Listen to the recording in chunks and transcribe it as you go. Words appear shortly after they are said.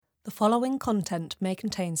The following content may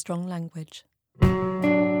contain strong language.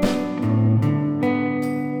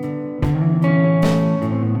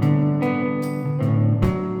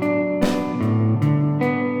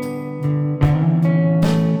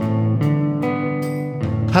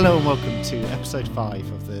 Hello and welcome to episode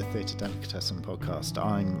 5 of the Theatre Delicatessen podcast.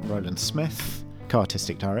 I'm Roland Smith,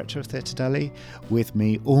 co-artistic director of Theatre Deli. With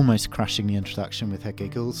me, almost crashing the introduction with her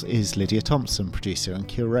giggles, is Lydia Thompson, producer and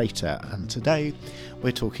curator. And today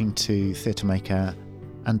we're talking to theatre maker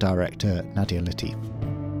and director Nadia Latif.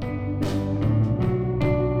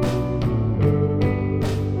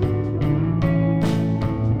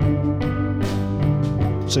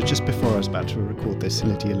 So just before I was about to record this,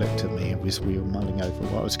 Lydia looked at me as we were mulling over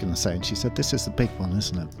what I was going to say, and she said, "This is the big one,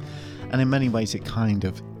 isn't it?" And in many ways it kind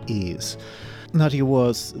of is. Nadia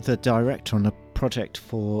was the director on a project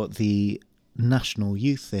for the National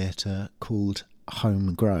Youth Theatre called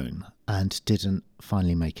Homegrown and didn't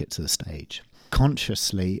finally make it to the stage.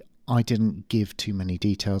 Consciously, I didn't give too many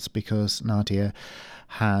details because Nadia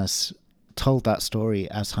has told that story,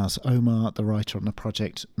 as has Omar, the writer on the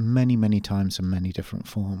project, many, many times in many different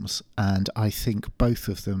forms. And I think both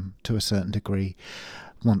of them, to a certain degree,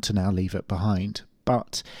 want to now leave it behind.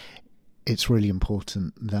 But it's really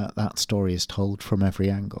important that that story is told from every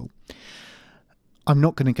angle. I'm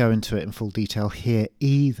not going to go into it in full detail here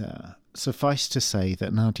either. Suffice to say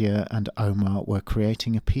that Nadia and Omar were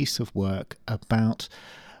creating a piece of work about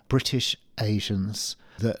British Asians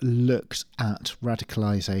that looked at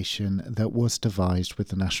radicalisation that was devised with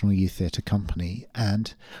the National Youth Theatre Company.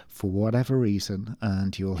 And for whatever reason,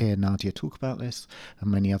 and you'll hear Nadia talk about this,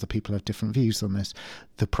 and many other people have different views on this,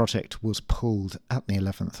 the project was pulled at the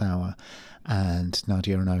 11th hour, and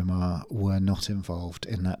Nadia and Omar were not involved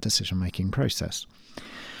in that decision-making process.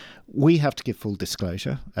 We have to give full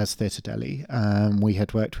disclosure as Theatre Deli. We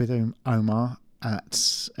had worked with Omar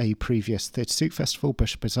at a previous Theatre Souk Festival,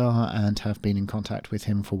 Bush Bazaar, and have been in contact with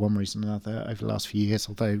him for one reason or another over the last few years,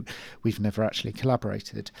 although we've never actually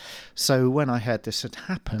collaborated. So when I heard this had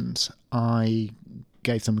happened, I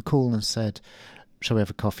gave them a call and said, shall we have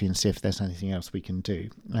a coffee and see if there's anything else we can do?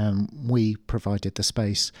 We provided the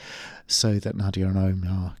space so that Nadia and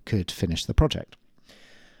Omar could finish the project.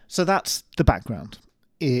 So that's the background.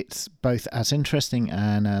 It's both as interesting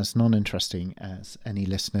and as non-interesting as any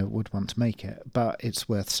listener would want to make it, but it's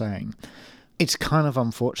worth saying. It's kind of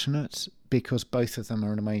unfortunate because both of them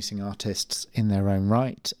are amazing artists in their own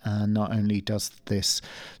right, and not only does this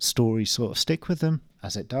story sort of stick with them,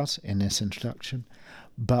 as it does in this introduction,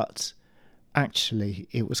 but actually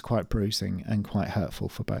it was quite bruising and quite hurtful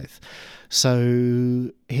for both.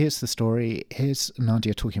 So here's the story. Here's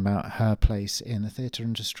Nadia talking about her place in the theatre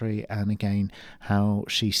industry and again how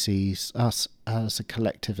she sees us as a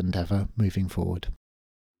collective endeavour moving forward.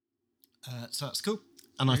 So that's cool.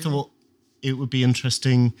 And I thought it would be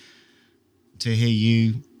interesting to hear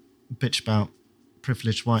you bitch about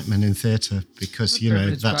privileged white men in theatre because, you know,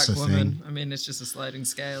 that's the thing. I mean, it's just a sliding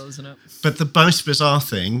scale, isn't it? But the most bizarre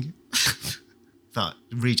thing that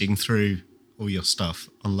reading through all your stuff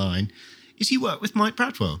online is you work with Mike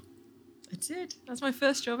Bradwell. I did. That's my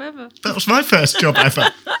first job ever. That was my first job ever.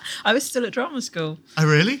 I was still at drama school. Oh,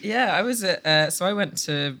 really? Yeah, I was at... so I went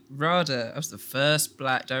to RADA. I was the first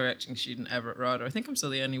black directing student ever at RADA. I think I'm still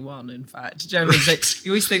the only one, in fact. Generally,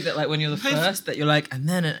 you always think that like when you're the first, that you're like, and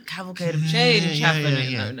then a cavalcade of change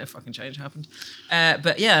happened. No fucking change happened.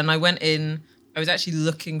 But yeah, and I went in... I was actually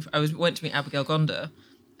looking... went to meet Abigail Gonda,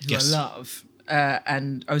 who I love,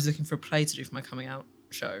 and I was looking for a play to do for my coming out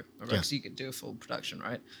show. Because you could do a full production,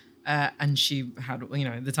 right? And she had, you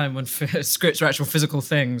know, the time when scripts were actual physical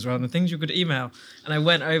things rather than things you could email. And I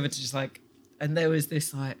went over to just like, and there was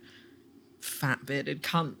this like fat bearded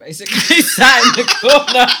cunt basically sat in the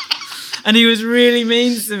corner. And he was really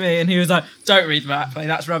mean to me. And he was like, don't read that play,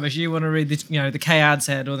 that's rubbish. You want to read the, you know, the Kay Ad's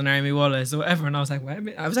Head or the Naomi Wallace or whatever. And I was like, wait a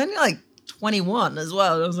minute. I was only like 21 as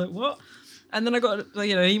well. And I was like, what? And then I got like,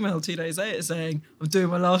 you know, an email 2 days later saying, I'm doing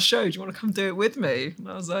my last show. Do you want to come do it with me? And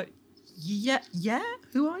I was like, yeah,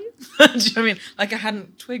 who are you? Do you know what I mean? Like I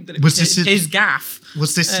hadn't twigged that it was his gaff.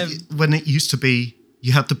 Was this when it used to be,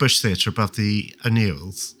 you had the Bush Theatre above the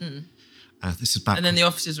O'Neills? Mm. This is back. And then the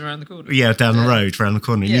offices around the corner. Yeah, down the road, around the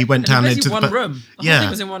corner. And you went down into one room. The whole thing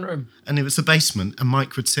was in one room. And it was the basement, and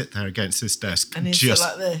Mike would sit there against his desk. And he'd sit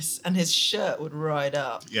like this, and his shirt would ride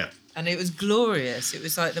up. Yeah. And it was glorious. It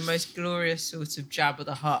was like the most glorious sort of Jabba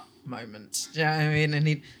the Hutt moment. Do you know what I mean? And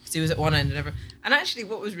he was at one end and everything. And actually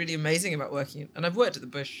what was really amazing about working, and I've worked at the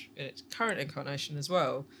Bush in its current incarnation as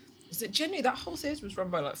well, is that generally that whole theatre was run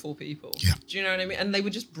by like 4 people. Yeah. Do you know what I mean? And they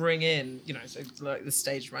would just bring in, you know, so like the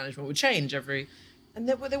stage management would change every And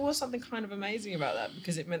there was something kind of amazing about that,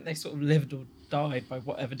 because it meant they sort of lived or died by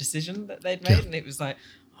whatever decision that they'd made. And it was like,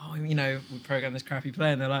 oh, we programmed this crappy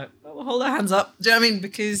play, and they're like, well, we'll hold our hands up. Do you know what I mean?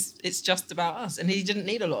 Because it's just about us. And he didn't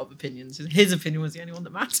need a lot of opinions. His opinion was the only one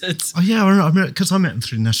that mattered. Oh, yeah, I remember, because I met him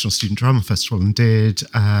through the National Student Drama Festival and did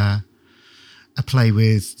a play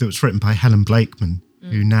that was written by Helen Blakeman,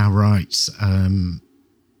 who now writes,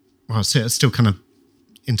 still kind of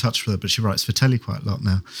in touch with her, but she writes for telly quite a lot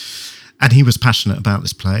now. And he was passionate about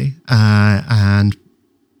this play, and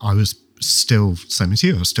I was still, same as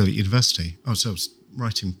you, I was still at university. I was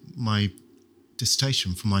writing my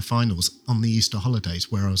dissertation for my finals on the Easter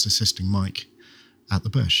holidays, where I was assisting Mike at the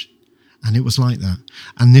Bush. And it was like that.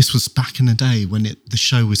 And this was back in the day when the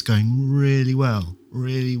show was going really well.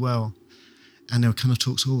 And there were kind of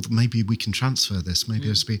talks, maybe we can transfer this, maybe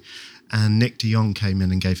it'll be. And Nick de Jong came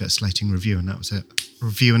in and gave it a slating review, and that was it.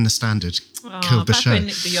 Review and the Standard killed the show. Back when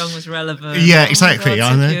Nick de Jong was relevant. Yeah, exactly.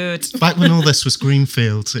 God, so cute. Back when all this was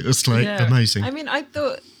Greenfield, it was like amazing. I mean, I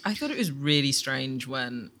thought it was really strange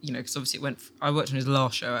when, because obviously I worked on his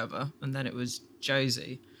last show ever, and then it was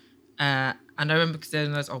Josie. And I remember, because there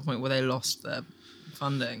was a point where they lost their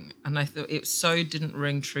funding, and I thought it didn't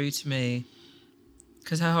ring true to me.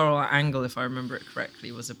 Because her whole angle, if I remember it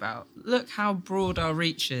correctly, was about, look how broad our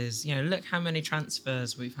reach is. Look how many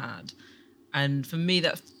transfers we've had. And for me,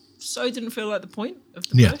 that didn't feel like the point of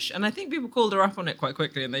the Bush. And I think people called her up on it quite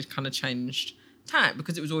quickly, and they kind of changed tack,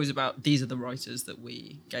 because it was always about, these are the writers that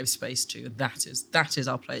we gave space to. That is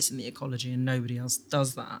our place in the ecology, and nobody else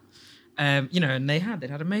does that. And they'd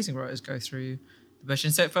had amazing writers go through the Bush.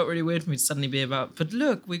 And so it felt really weird for me to suddenly be about, but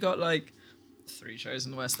look, we got like 3 shows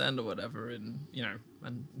in the West End or whatever, and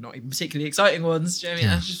and not even particularly exciting ones. Do you know what I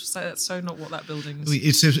mean? I just like, that's so not what that building's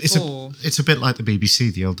for. It's a bit like the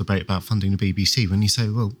BBC, the old debate about funding the BBC. When you say,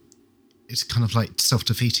 well, it's kind of like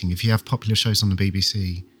self-defeating. If you have popular shows on the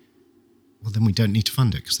BBC, well, then we don't need to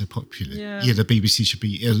fund it because they're popular. Yeah, the BBC should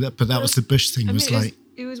be. But that was the Bush thing. It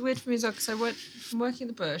was weird for me as well, because I went from working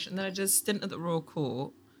at the Bush, and then I did a stint at the Royal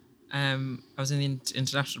Court. I was in the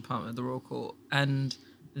international department of the Royal Court, and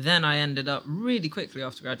then I ended up really quickly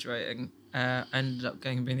after graduating. I ended up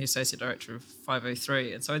going and being the associate director of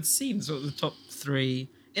 503, and so I'd seen sort of the top 3.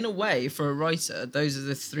 In a way, for a writer, those are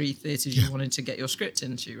the 3 theatres you wanted to get your script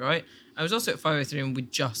into, right? I was also at 503, and we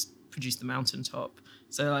just produced The Mountaintop.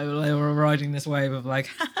 So they were riding this wave of like,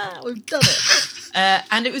 ha, we've done it.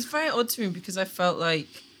 And it was very odd to me, because I felt like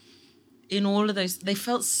in all of those, they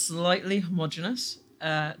felt slightly homogenous,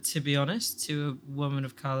 to be honest, to a woman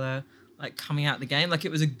of colour, like coming out the game. Like,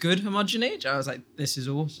 it was a good homogeneity. I was like, this is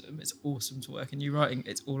awesome. It's awesome to work in new writing.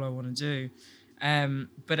 It's all I want to do.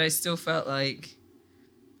 But I still felt like,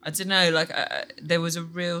 I don't know, like there was a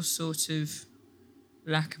real sort of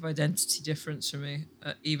lack of identity difference for me,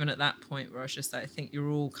 even at that point, where I was just like, I think you're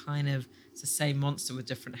all kind of, it's the same monster with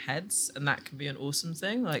different heads, and that can be an awesome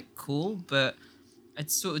thing, like cool, but I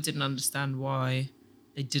sort of didn't understand why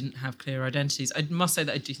they didn't have clear identities. I must say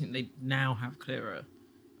that I do think they now have clearer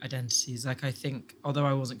identities. Like, I think, although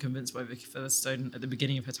I wasn't convinced by Vicky Featherstone at the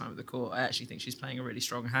beginning of her time at the court, I actually think she's playing a really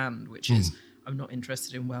strong hand, which is, I'm not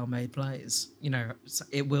interested in well-made plays.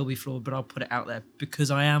 It will be flawed, but I'll put it out there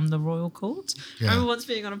because I am the Royal Court. I remember once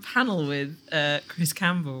being on a panel with Chris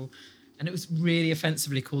Campbell, and it was really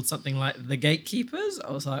offensively called something like The Gatekeepers.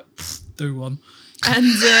 I was like, do one. And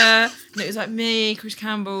it was like me, Chris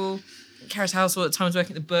Campbell, Karis Housewell at times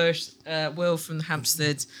working at the Bush, Will from the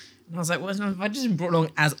Hampstead. And I was like, well, I just been brought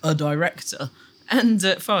along as a director. And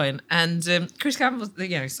fine. And Chris Campbell,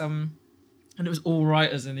 and it was all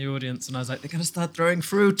writers in the audience. And I was like, they're going to start throwing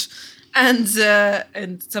fruit. And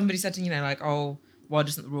somebody said to me, oh, why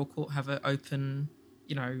doesn't the Royal Court have an open,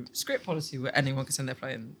 script policy where anyone can send their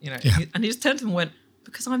play in, And he just turned to them and went,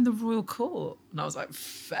 because I'm the Royal Court. And I was like,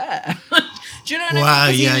 fair. Do you know what I mean? Wow,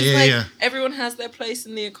 yeah. Everyone has their place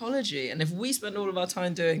in the ecology. And if we spend all of our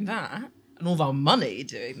time doing that, and all of our money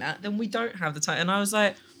doing that, then we don't have the time. And I was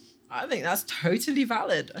like, I think that's totally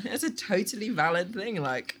valid. I think that's a totally valid thing.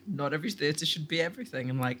 Like, not every theatre should be everything.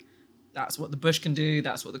 And like, that's what the Bush can do.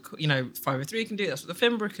 That's what the 503 can do. That's what the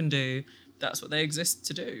Finborough can do. That's what they exist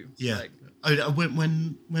to do. Yeah.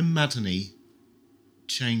 When Maddeney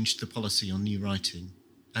changed the policy on new writing,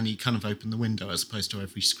 and he kind of opened the window as opposed to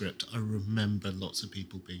every script, I remember lots of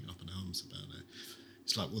people being up in arms about it.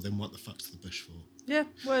 It's like, well, then what the fuck's the Bush for? Yeah,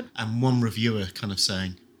 word. And one reviewer kind of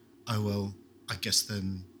saying, oh, well, I guess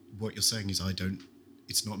then what you're saying is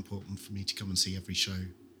it's not important for me to come and see every show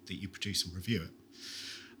that you produce and review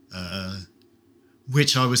it.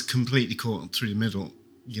 Which I was completely caught through the middle,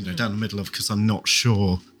 down the middle of, because I'm not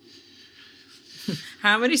sure.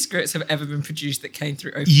 How many scripts have ever been produced that came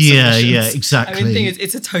through open Yeah, submissions? yeah, exactly. I mean, the thing is,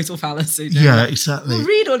 it's a total fallacy. Yeah, exactly. We'll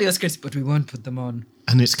read all your scripts, but we won't put them on.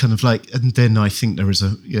 And it's kind of like, and then I think there is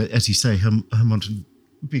as you say,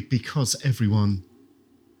 because everyone,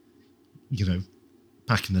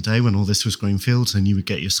 back in the day when all this was greenfield, and you would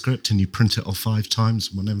get your script and you print it off 5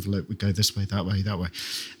 times, one envelope would go this way, that way, that way.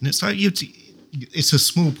 And it's like, it's a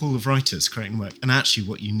small pool of writers creating work. And actually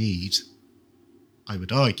what you need, I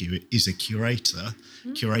would argue, is a curator,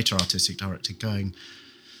 artistic director going,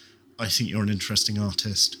 I think you're an interesting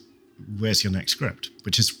artist. Where's your next script?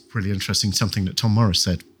 Which is really interesting. Something that Tom Morris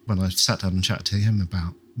said when I sat down and chatted to him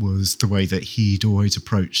about was the way that he'd always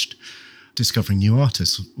approached discovering new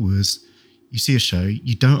artists was, you see a show,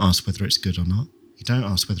 you don't ask whether it's good or not. You don't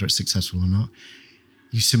ask whether it's successful or not.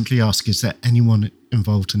 You simply ask, is there anyone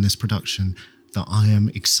involved in this production that I am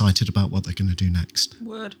excited about what they're going to do next?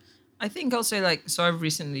 Word. I think also, so I've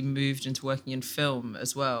recently moved into working in film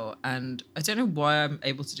as well, and I don't know why I'm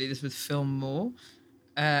able to do this with film more.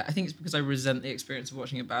 I think it's because I resent the experience of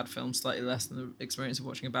watching a bad film slightly less than the experience of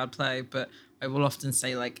watching a bad play, but I will often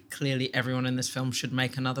say, clearly everyone in this film should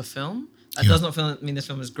make another film. That does not mean this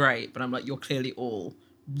film is great, but I'm like, you're clearly all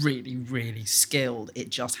really, really skilled. It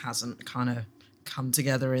just hasn't kind of come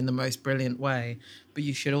together in the most brilliant way, but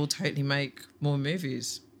you should all totally make more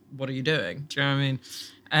movies. What are you doing? Do you know what I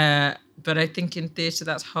mean? But I think in theatre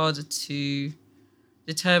that's harder to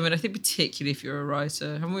determine. I think particularly if you're a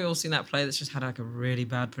writer. Haven't we all seen that play that's just had a really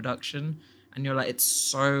bad production? And you're like, it's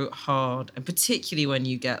so hard. And particularly when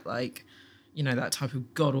you get that type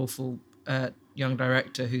of god-awful young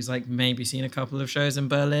director who's maybe seen a couple of shows in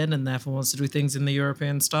Berlin and therefore wants to do things in the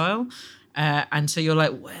European style. And so you're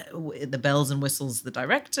like, the bells and whistles, the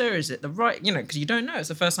director? Is it the right, because you don't know. It's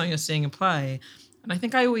the first time you're seeing a play. And I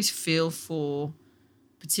think I always feel for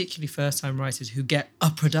particularly first-time writers who get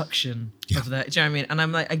a production of that. Do you know what I mean? And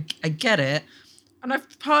I'm like, I get it. And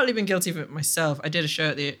I've partly been guilty of it myself. I did a show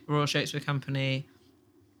at the Royal Shakespeare Company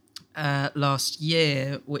last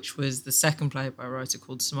year, which was the second play by a writer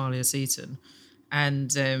called Somalia Seaton.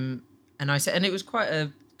 And I said, and it was quite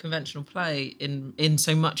a conventional play in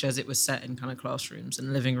so much as it was set in kind of classrooms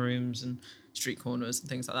and living rooms and street corners and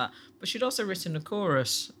things like that. But she'd also written a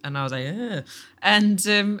chorus, and I was like,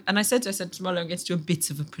 and I said to Somalia, I'm going to do a bit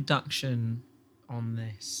of a production on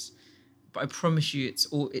this, but I promise you,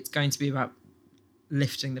 it's going to be about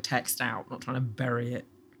lifting the text out, not trying to bury it.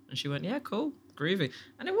 And she went, yeah, cool, groovy.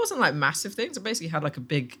 And it wasn't massive things. I basically had a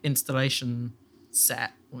big installation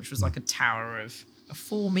set, which was a tower of a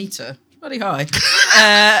 4-meter, bloody high,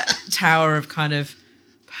 tower of kind of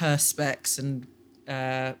perspex and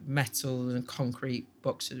metal and concrete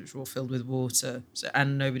boxes which were all filled with water.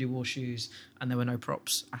 And nobody wore shoes, and there were no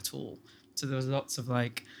props at all. So there was lots of oh,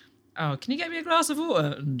 can you get me a glass of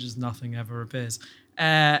water? And just nothing ever appears.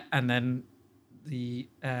 And then the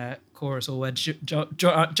chorus all went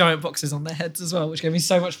giant boxes on their heads as well, which gave me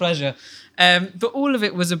so much pleasure. But all of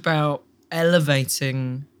it was about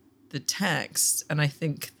elevating the text, and I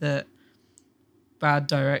think that bad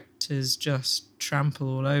directors just trample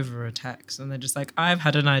all over a text, and they're just like, I've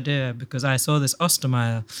had an idea because I saw this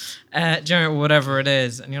Ostermeyer, or whatever it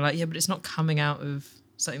is, and you're like, yeah, but it's not coming out of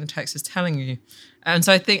something the text is telling you. And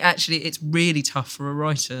so I think actually it's really tough for a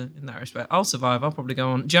writer in that respect. I'll survive. I'll probably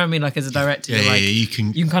go on. Do you know what I mean? As a director, you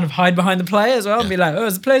can kind of hide behind the play as well and be like, oh,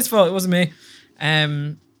 it's the play's fault. It wasn't me.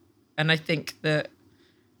 And I think that,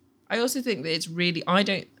 I also think that it's really,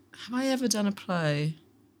 have I ever done a play?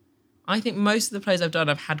 I think most of the plays I've done,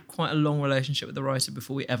 I've had quite a long relationship with the writer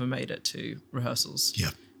before we ever made it to rehearsals.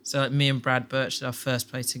 Yeah. So me and Brad Birch did our first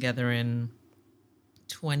play together in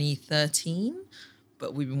 2013.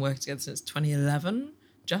 But we've been working together since 2011,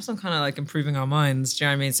 just on kind of improving our minds. Do you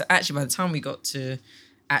know what I mean? So actually, by the time we got to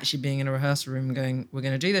actually being in a rehearsal room and going, we're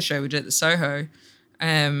going to do this show, we did it at the Soho,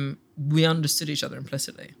 we understood each other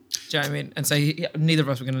implicitly. Do you know what I mean? And so neither of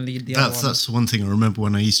us were going to lead the other one. That's the one thing I remember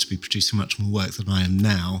when I used to be producing much more work than I am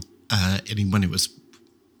now. When it was,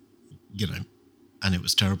 and it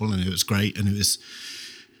was terrible and it was great and it was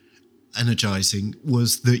energizing,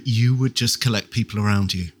 was that you would just collect people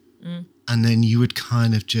around you. Mm. And then you would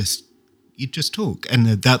kind of you'd just talk. And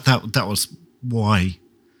that was why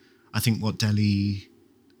I think what Delhi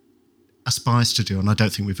aspires to do, and I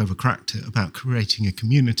don't think we've ever cracked it, about creating a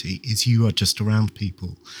community, is you are just around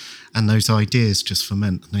people. And those ideas just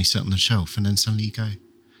ferment and they sit on the shelf. And then suddenly you go,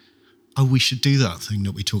 oh, we should do that thing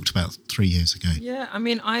that we talked about 3 years ago. Yeah, I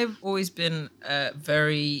mean, I've always been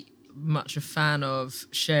very much a fan of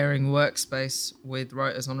sharing workspace with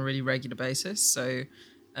writers on a really regular basis. So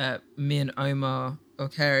me and Omar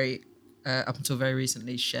Okari, up until very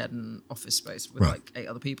recently, shared an office space with 8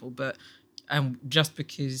 other people. But And just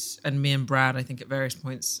because, and me and Brad, I think at various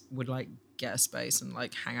points would like get a space and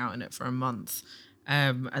like hang out in it for a month.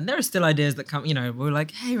 And there are still ideas that come, we're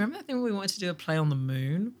like, hey, remember that thing we wanted to do a play on the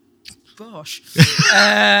moon? Gosh,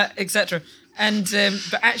 etc. And,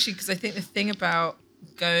 but actually, because I think the thing about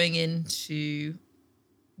going into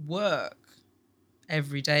work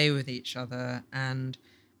every day with each other, and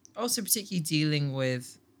also particularly dealing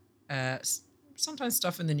with sometimes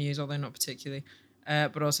stuff in the news, although not particularly,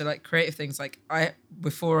 but also like creative things. Like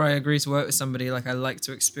before I agree to work with somebody, like I like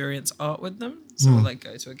to experience art with them. So I'll like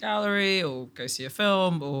go to a gallery or go see a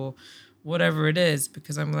film or whatever it is,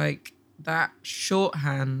 because I'm like, that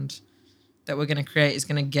shorthand that we're going to create is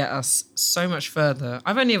going to get us so much further.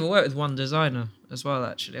 I've only ever worked with one designer as well,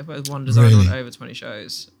 actually. I've worked with one designer on over 20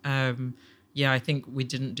 shows. I think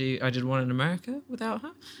I did one in America without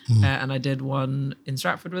her. And I did one in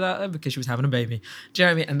Stratford without her because she was having a baby. Do you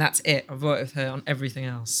know what I mean? And that's it. I've worked with her on everything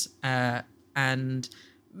else. And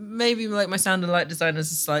maybe like my sound and light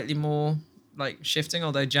designers are slightly more like shifting,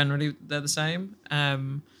 although generally they're the same.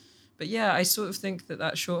 But yeah, I sort of think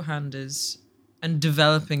that shorthand is, and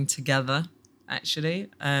developing together, actually.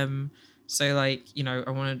 So like, I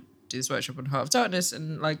want to do this workshop on Heart of Darkness,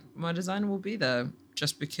 and like my designer will be there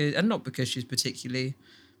just because, and not because she's particularly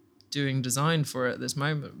doing design for it at this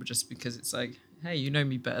moment, but just because it's like, hey, you know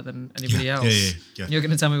me better than anybody else. Yeah. You're going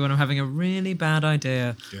to tell me when I'm having a really bad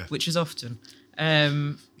idea, which is often.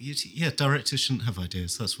 Directors shouldn't have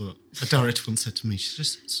ideas. That's what a director once said to me. She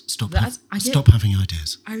just stop having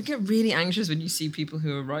ideas. I get really anxious when you see people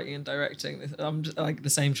who are writing and directing this, like the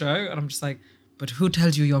same show, and I'm just like, but who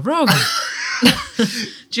tells you you're wrong?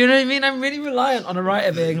 Do you know what I mean? I'm really reliant on a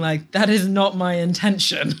writer being like, that is not my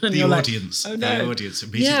intention. And the audience, like, the audience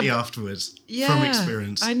immediately afterwards, from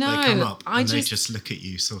experience, I know. They come up and they just look at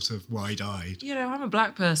you sort of wide-eyed. I'm a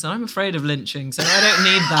black person. I'm afraid of lynching, so I don't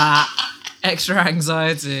need that extra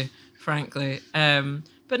anxiety, frankly.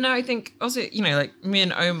 But no, I think also, like me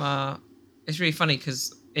and Omar, it's really funny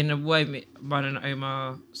because in a way, mine and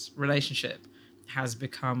Omar's relationship has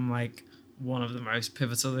become like one of the most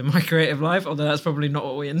pivotal in my creative life, although that's probably not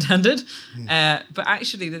what we intended. But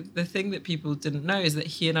actually, the thing that people didn't know is that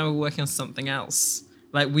he and I were working on something else.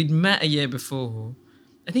 Like, we'd met a year before.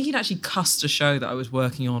 I think he'd actually cussed a show that I was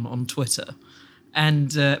working on Twitter.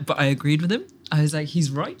 And but I agreed with him. I was like, he's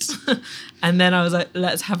right. And then I was like,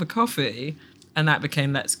 let's have a coffee. And that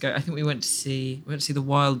became Let's Go. I think we went to see The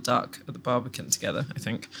Wild Duck at the Barbican together, I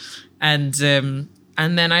think.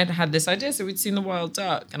 And then I'd had this idea, so we'd seen The Wild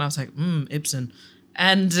Duck, and I was like, Ibsen.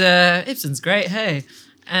 And Ibsen's great, hey.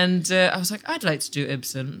 And I was like, I'd like to do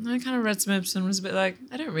Ibsen. And I kind of read some Ibsen, was a bit like,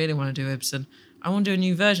 I don't really want to do Ibsen. I want to do a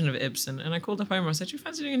new version of Ibsen. And I called up Omar, I said, do you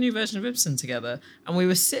fancy doing a new version of Ibsen together? And we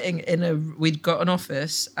were sitting we'd got an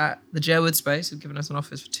office at the Jerwood space, he'd given us an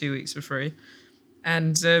office for 2 weeks for free.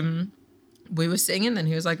 And we were sitting in, and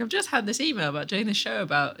he was like, I've just had this email about doing this show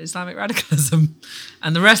about Islamic radicalism,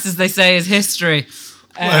 and the rest, as they say, is history.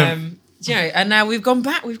 And now we've gone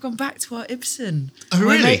back to our Ibsen. Oh,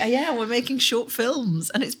 really? We're making short films,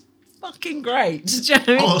 and it's fucking great. Do you know what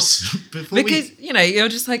I mean? Awesome. Because you're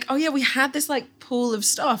just like, oh yeah, we had this like pool of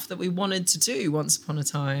stuff that we wanted to do once upon a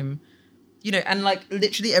time. And like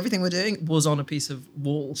literally everything we're doing was on a piece of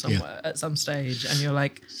wall somewhere at some stage. And you're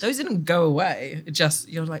like, those didn't go away. It just,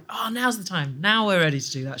 you're like, oh, now's the time. Now we're ready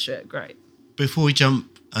to do that shit. Great. Before we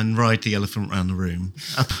jump and ride the elephant round the room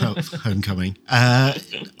about Homecoming, I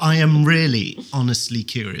am really honestly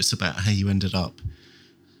curious about how you ended up,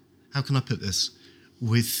 how can I put this,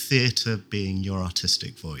 with theatre being your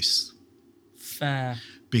artistic voice. Fair.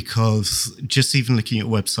 Because just even looking at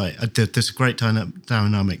your website, there's a great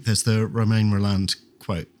dynamic. There's the Romain Rolland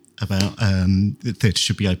quote about the theatre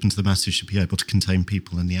should be open to the masses, should be able to contain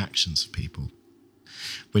people and the actions of people,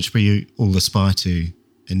 which we all aspire to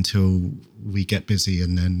until we get busy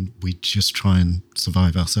and then we just try and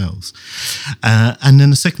survive ourselves. And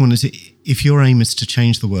then the second one is, if your aim is to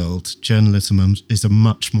change the world, journalism is a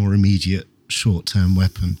much more immediate short-term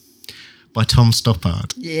weapon. By Tom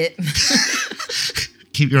Stoppard. Yeah.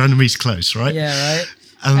 Keep your enemies close, right? Yeah, right.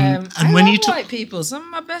 And I when love you white people. Some of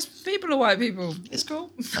my best people are white people. It's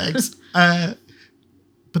cool. Thanks.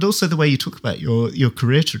 But also the way you talk about your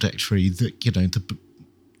career trajectory, that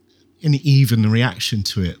and even the reaction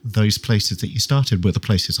to it, those places that you started were the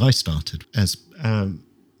places I started. As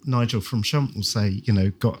Nigel from Shump will say,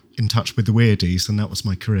 got in touch with the weirdies, and that was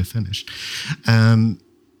my career finished.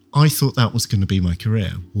 I thought that was going to be my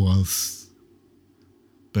career, was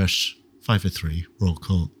Bush, 503, Royal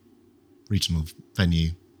Court, regional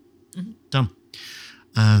venue, done.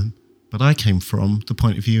 But I came from the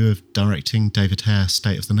point of view of directing David Hare,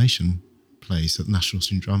 State of the Nation, plays at the National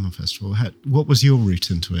Student Drama Festival. What was your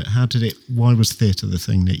route into it? Why was theatre the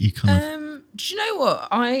thing that you kind of... Do you know what?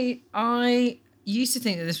 I used to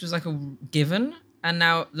think that this was like a given. And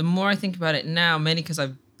now the more I think about it now, mainly because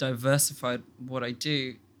I've diversified what I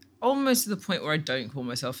do, almost to the point where I don't call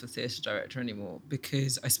myself a theatre director anymore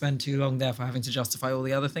because I spend too long there for having to justify all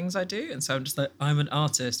the other things I do. And so I'm just like, I'm an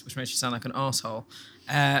artist, which makes you sound like an arsehole.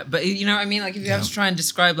 But you know what I mean? Like if you have to try and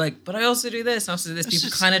describe like, but I also do this, and I also do this, people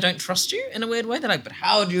kind of don't trust you in a weird way. They're like, but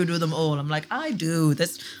how do you do them all? I'm like, I do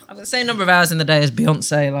this. I've got the same number of hours in the day as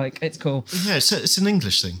Beyonce. Like, it's cool. Yeah, it's an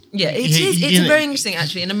English thing. Yeah, it is. It's a very English thing,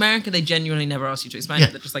 actually. In America, they genuinely never ask you to explain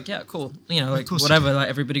it. They're just like, yeah, cool. You know, like whatever, like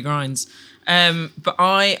everybody grinds. But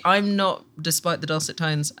I'm not, despite the dulcet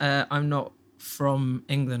tones, I'm not from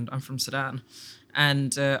England. I'm from Sudan.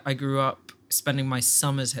 And I grew up spending my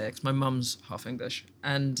summers here because my mum's half English.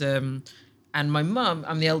 And my mum,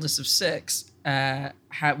 I'm the eldest of 6,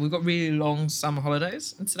 we've got really long summer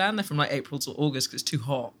holidays in Sudan. They're from like April to August because it's too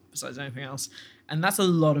hot besides anything else. And that's a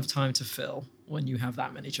lot of time to fill when you have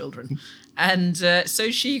that many children. And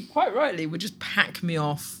so she, quite rightly, would just pack me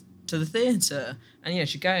off to the theatre. And, you know,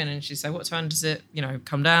 she'd go in and she'd say, what time does it, you know,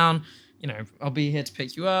 come down? You know, I'll be here to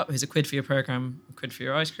pick you up. Here's a quid for your programme, a quid for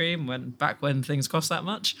your ice cream, back when things cost that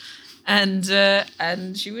much. And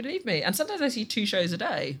she would leave me. And sometimes I see 2 shows a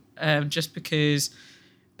day, just because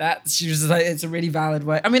she was like, it's a really valid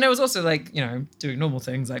way. I mean, I was also like, you know, doing normal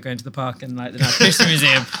things like going to the park and like the Natural History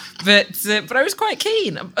Museum. But I was quite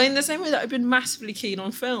keen. In the same way that I've been massively keen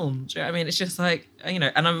on film. Do you know what I mean? It's just like, you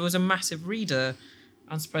know, and I was a massive reader.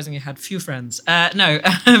 Unsurprisingly, I had few friends.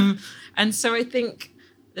 And so I think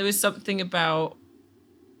there was something about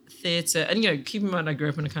theatre. And, you know, keep in mind, I grew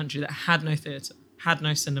up in a country that had no theatre, had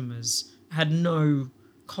no cinemas, had no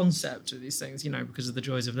concept of these things, you know, because of the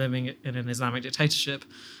joys of living in an Islamic dictatorship.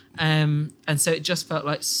 And so it just felt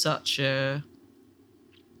like such a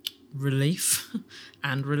relief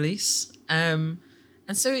and release.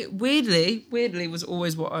 And so it weirdly was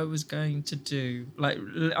always what I was going to do. Like,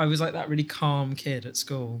 I was like that really calm kid at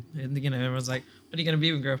school. And, you know, everyone's like, what are you going to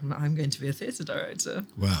be when you grow up? I'm like, I'm going to be a theatre director.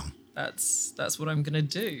 Wow. That's what I'm going to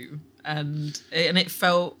do. And it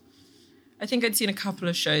felt, I think I'd seen a couple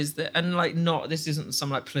of shows that, and like this isn't some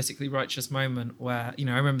like politically righteous moment where, you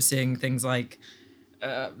know, I remember seeing things like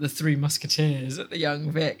the Three Musketeers at the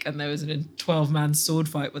Young Vic, and there was a 12-man sword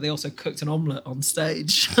fight where they also cooked an omelette on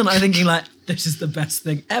stage. And I'm thinking like, this is the best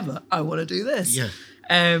thing ever. I want to do this. Yeah.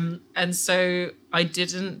 And so I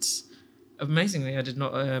didn't, amazingly, I did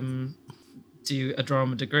not do a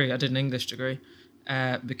drama degree. I did an English degree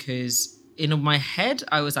because in my head,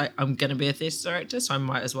 I was like, I'm going to be a theatre director, so I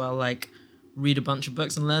might as well like read a bunch of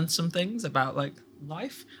books and learn some things about like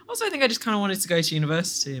life. Also, I think I just kind of wanted to go to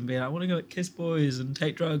university and be like, I want to go like, kiss boys and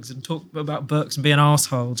take drugs and talk about books and be an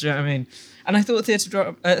arsehole. Do you know what I mean? And I thought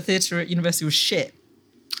theatre at university was shit.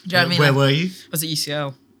 Do you know what I mean? Where were you? I was at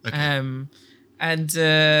UCL. Okay. And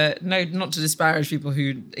no, not to disparage people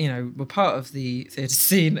who, you know, were part of the theatre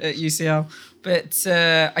scene at UCL, but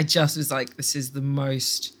I just was like, this is the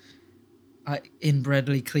most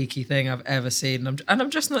inbredly cliquey thing I've ever seen. And I'm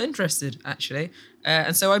just not interested, actually.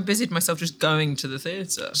 And so I busied myself just going to the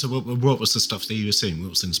theatre. So what was the stuff that you were seeing? What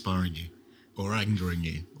was inspiring you? Or angering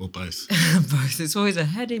you? Or both? Both. It's always a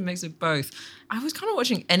heady mix of both. I was kind of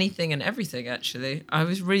watching anything and everything, actually. I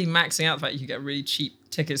was really maxing out the fact you could get really cheap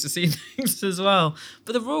tickets to see things as well.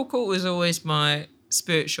 But the Royal Court was always my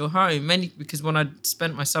spiritual home, mainly because when I'd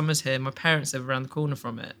spent my summers here, my parents live around the corner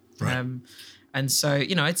from it. Right. And so,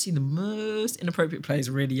 you know, I'd seen the most inappropriate plays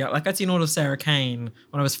really young. Like, I'd seen all of Sarah Kane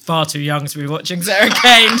when I was far too young to be watching Sarah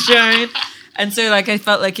Kane show. And so, like, I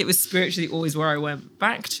felt like it was spiritually always where I went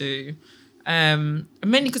back to. And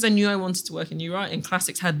mainly because I knew I wanted to work in new writing.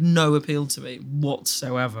 Classics had no appeal to me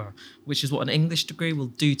whatsoever, which is what an English degree will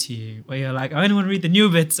do to you, where you're like, I only want to read the new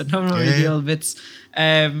bits and I don't want to read the old bits.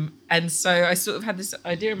 And so I sort of had this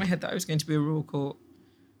idea in my head that I was going to be a Royal Court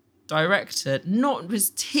director, not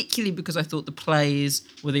particularly because I thought the plays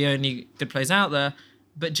were the only good plays out there,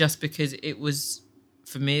 but just because it was,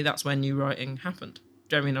 for me, that's when new writing happened.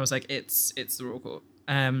 Do you know what I mean? I was like, it's the Royal Court.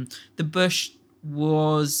 The Bush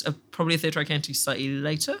was probably a theatre I came to slightly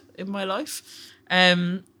later in my life.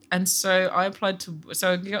 And so I applied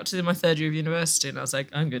so I got to my 3rd year of university and I was like,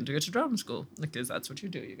 I'm going to go to drama school because that's what you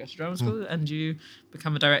do. You go to drama school and you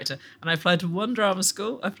become a director. And I applied to one drama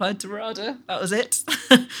school. I applied to RADA. That was it.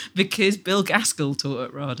 Because Bill Gaskell taught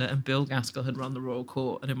at RADA and Bill Gaskell had run the Royal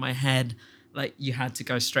Court. And in my head, like, you had to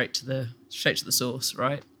go straight to the source,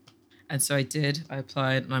 right? And so I did. I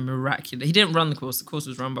applied, and I miraculously... He didn't run the course. The course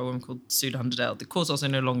was run by a woman called Sue Dunderdale. The course also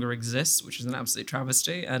no longer exists, which is an absolute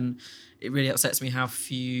travesty, and it really upsets me how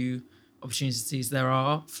few opportunities there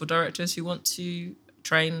are for directors who want to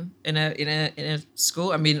train in a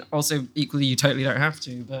school. I mean, also equally, you totally don't have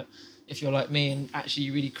to, but if you're like me and actually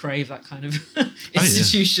you really crave that kind of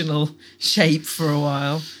institutional shape for a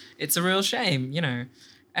while, it's a real shame, you know.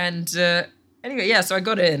 And anyway, yeah, so I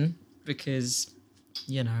got in because,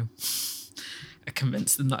 you know, I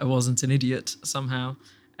convinced them that I wasn't an idiot somehow.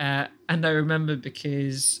 And I remember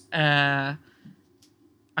because I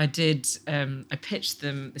pitched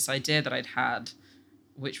them this idea that I'd had,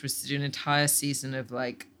 which was to do an entire season of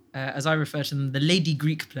like, as I refer to them, the lady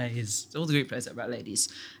Greek plays. All the Greek plays are about ladies,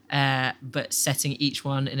 but setting each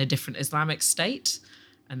one in a different Islamic state.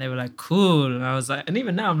 And they were like, cool. And I was like, and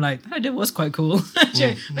even now I'm like, that idea was quite cool.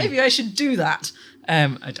 Maybe I should do that. I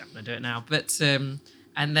don't want to do it now. But, and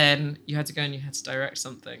then you had to go and you had to direct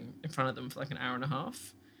something in front of them for like an hour and a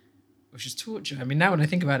half, which is torture. I mean, now when I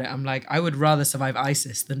think about it, I'm like, I would rather survive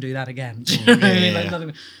ISIS than do that again. Do you know what I mean? Like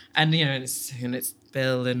nothing. And, you know, and it's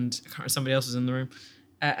Bill and I can't remember, somebody else was in the room.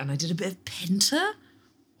 And I did a bit of Pinter.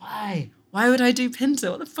 Why? Why would I do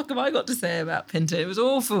Pinter? What the fuck have I got to say about Pinter? It was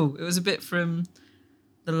awful. It was a bit from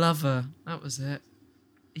The Lover. That was it.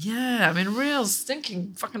 Yeah, I mean, real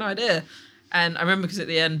stinking fucking idea. And I remember because at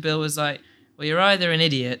the end, Bill was like, well, you're either an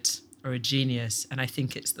idiot or a genius. And I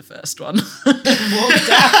think it's the first one. Walked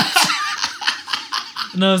out.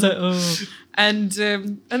 And I was like, oh.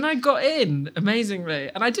 And I got in,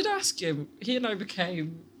 amazingly. And I did ask him. He and I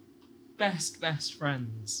became best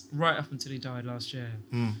friends right up until he died last year.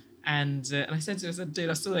 And I said to him, I said,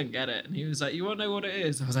 dude, I still don't get it. And he was like, you want to know what it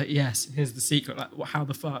is? I was like, yes, here's the secret. Like, how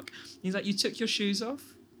the fuck? He's like, you took your shoes off.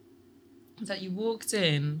 He's like, you walked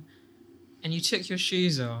in and you took your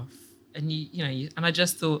shoes off. And and I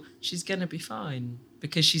just thought, she's going to be fine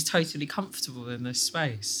because she's totally comfortable in this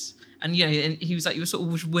space. And, you know, and he was like, you were sort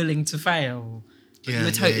of willing to fail. But you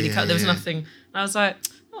were totally cut. There was nothing. And I was like,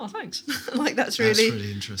 oh, thanks. Like, that's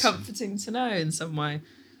really comforting to know in some way.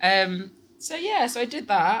 So I did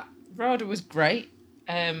that. RADA was great.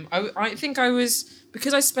 I think I was,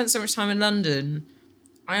 because I spent so much time in London,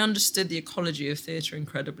 I understood the ecology of theatre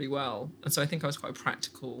incredibly well. And so I think I was quite a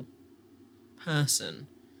practical person.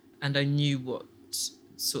 And I knew what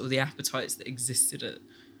sort of the appetites that existed at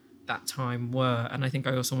that time were. And I think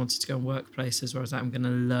I also wanted to go and work places where I was like, I'm going to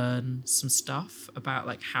learn some stuff about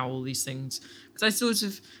like how all these things, because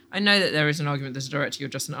I know that there is an argument as a director, you're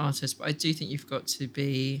just an artist, but I do think you've got to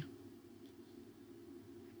be,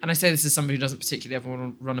 and I say this as somebody who doesn't particularly ever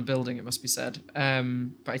want to run a building, it must be said,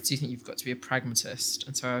 but I do think you've got to be a pragmatist.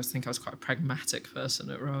 And so I was quite a pragmatic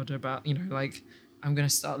person at RADA about, you know, like, I'm going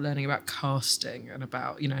to start learning about casting and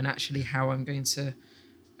about, you know, and actually how I'm going to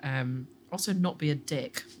also not be a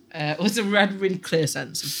dick. Also had a really clear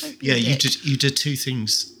sense of don't be a dick. You did two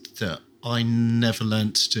things that I never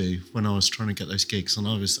learnt to do when I was trying to get those gigs. And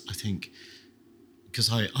I think,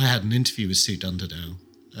 because I had an interview with Sue Dunderdale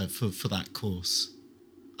for that course.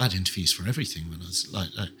 I had interviews for everything when I was like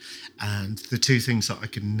that. And the two things that I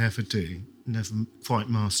could never quite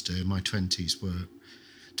master in my 20s were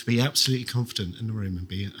to be absolutely confident in the room and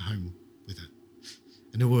be at home with it.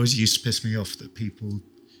 And it always used to piss me off that people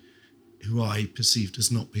who I perceived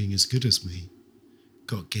as not being as good as me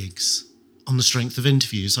got gigs on the strength of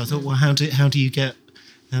interviews. I thought, well, how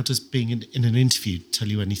does being in an interview tell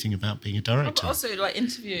you anything about being a director? But also, like,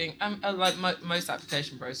 interviewing, most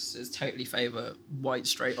application processes totally favour white,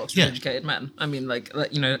 straight, Oxford-educated men. I mean, like,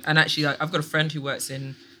 you know, and actually, like, I've got a friend who works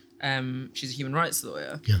in, she's a human rights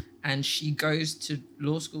lawyer, and she goes to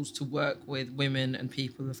law schools to work with women and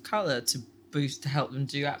people of colour to help them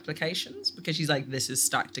do applications, because she's like, this is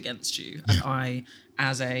stacked against you. And I,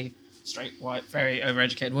 as a straight, white, very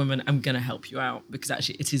overeducated woman, I'm going to help you out, because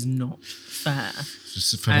actually it is not fair.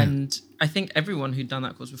 And I think everyone who'd done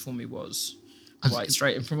that course before me was white,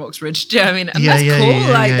 straight, and from Oxford. Do you know what I mean? And that's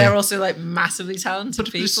cool. They're also like massively talented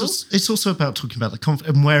people. It's also about talking about the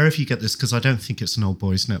confidence. And wherever you get this, because I don't think it's an old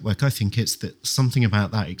boys network, I think it's that something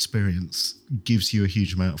about that experience gives you a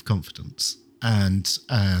huge amount of confidence. And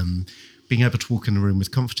being able to walk in a room with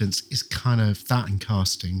confidence is kind of that in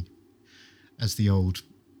casting, as the old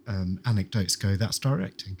anecdotes go, that's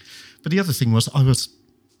directing. But the other thing was I was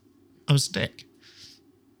a dick.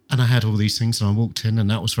 And I had all these things, and I walked in, and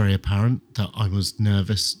that was very apparent that I was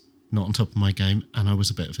nervous, not on top of my game, and I was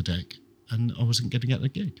a bit of a dick, and I wasn't going to get the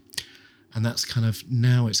gig. And that's kind of,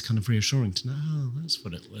 now it's kind of reassuring to know, oh, that's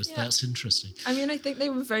what it was. Yeah. That's interesting. I mean, I think they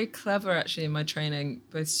were very clever, actually, in my training,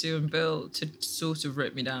 both Sue and Bill, to sort of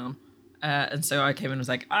rip me down. And so I came in and was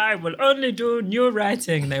like, I will only do new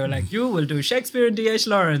writing. And they were like, you will do Shakespeare and D.H.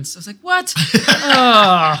 Lawrence. I was like, what?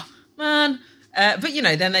 Oh, man. But,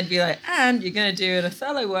 then they'd be like, and you're going to do an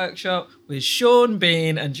Othello workshop with Sean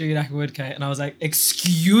Bean and Jude Woodgate. And I was like,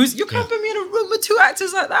 excuse? You can't put me in a room with 2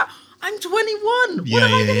 actors like that? I'm 21. What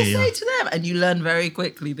am I going to say to them? And you learn very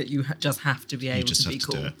quickly that you just have to be able to be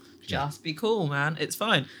cool. Just be cool, man. It's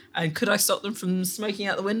fine. And could I stop them from smoking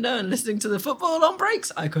out the window and listening to the football on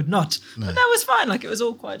breaks? I could not. No. But that was fine. Like, it was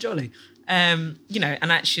all quite jolly. And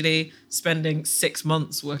actually spending 6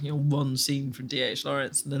 months working on one scene from D.H.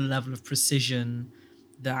 Lawrence and the level of precision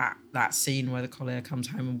that scene where the collier comes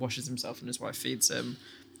home and washes himself and his wife feeds him,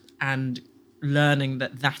 and learning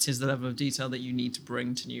that is the level of detail that you need to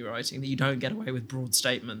bring to new writing, that you don't get away with broad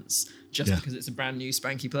statements just because it's a brand new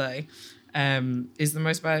spanky play, is the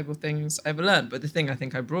most valuable things I ever learned. But the thing I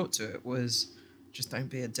think I brought to it was just don't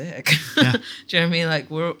be a dick. Yeah. Do you know what I mean?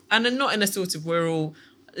 Like, and not in a sort of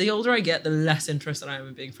the older I get, the less interested I am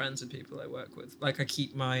in being friends with people I work with. Like, I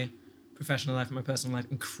keep my professional life and my personal life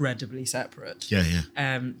incredibly separate.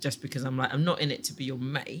 Yeah. Just because I'm not in it to be your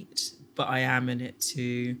mate, but I am in it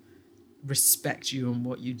to respect you and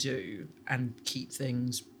what you do and keep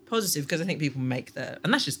things positive, because I think people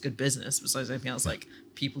and that's just good business besides anything else. Like,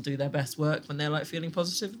 people do their best work when they're like feeling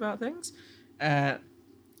positive about things. And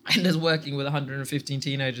as working with 115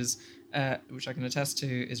 teenagers, which I can attest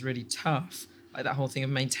to, is really tough. Like, that whole thing of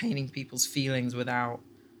maintaining people's feelings without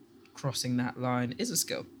crossing that line is a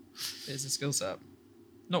skill. It's a skill set.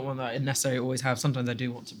 Not one that I necessarily always have. Sometimes I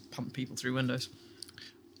do want to pump people through windows.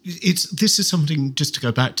 This is something, just to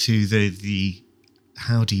go back to the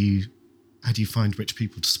how do you find which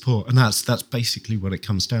people to support, and that's basically what it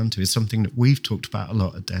comes down to. Is something that we've talked about a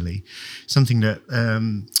lot at Delhi, something that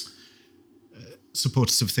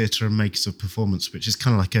supporters of theatre and makers of performance, which is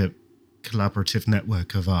kind of like a collaborative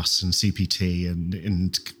network of us and CPT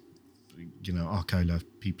and Arcola,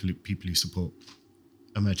 people who support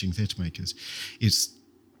emerging theatre makers, is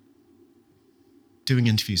doing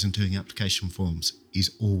interviews and doing application forms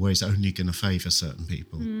is always only going to favour certain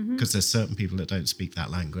people, because there's certain people that don't speak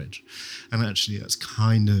that language. And actually that's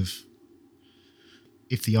kind of,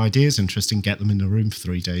 if the idea is interesting, get them in a room for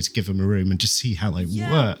 3 days, give them a room and just see how they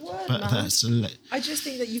work. But I just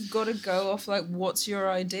think that you've got to go off, like, what's your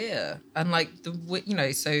idea? And like,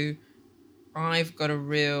 so I've got a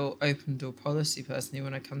real open door policy personally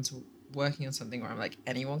when I come to working on something where I'm like,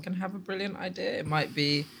 anyone can have a brilliant idea. It might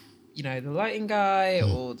be, the lighting guy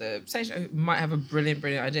or the stage might have a brilliant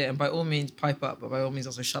idea, and by all means pipe up, but by all means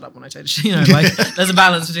also shut up when I tell you, like, there's a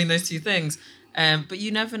balance between those two things. But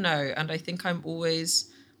you never know. And I think I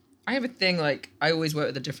have a thing, like, I always work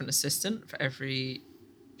with a different assistant for every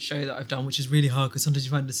show that I've done, which is really hard because sometimes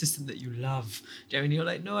you find an assistant that you love, and you're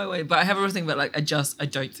like, no, I won't. But I have a thing, but like, I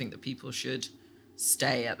don't think that people should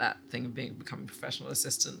stay at that thing of becoming professional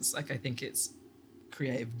assistants. Like, I think it's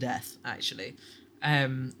creative death, actually.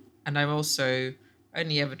 And I also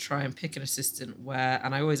only ever try and pick an assistant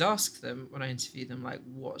and I always ask them when I interview them, like,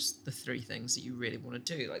 what's the 3 things that you really want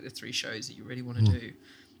to do? Like, the 3 shows that you really want to do.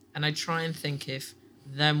 And I try and think if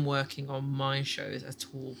them working on my shows at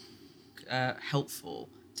all helpful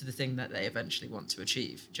to the thing that they eventually want to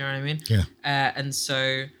achieve. Do you know what I mean? Yeah. And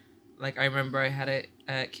so, like, I remember I had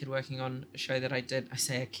a kid working on a show that I did. I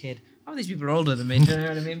say a kid. Oh, these people are older than me. Do you know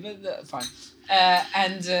what I mean? But fine.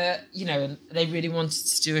 And they really wanted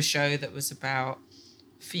to do a show that was about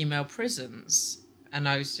female prisons. And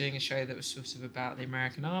I was doing a show that was sort of about the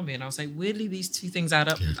American Army. And I was like, weirdly, these 2 things add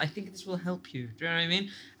up. Yeah. I think this will help you. Do you know what I mean?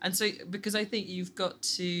 And so, because I think you've got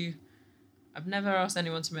to... I've never asked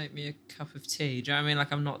anyone to make me a cup of tea. Do you know what I mean?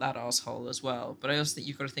 Like, I'm not that asshole as well. But I also think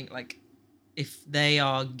you've got to think, like, if they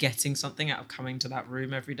are getting something out of coming to that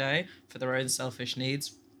room every day for their own selfish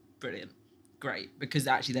needs, brilliant. Great. Because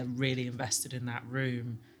actually they're really invested in that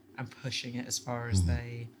room and pushing it as far as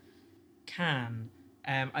they can.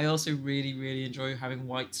 I also really, really enjoy having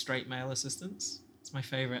white, straight male assistants. It's my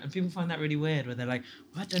favourite. And people find that really weird, where they're like,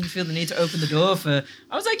 what, don't you feel the need to open the door for...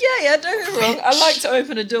 I was like, yeah, don't get me wrong. I like to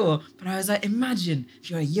open a door. But I was like, imagine if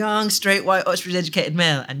you're a young, straight, white, Oxford-educated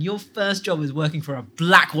male and your first job is working for a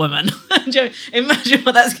black woman. Imagine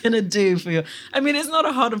what that's going to do for you. I mean, it's not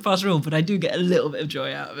a hard and fast rule, but I do get a little bit of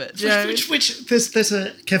joy out of it. There's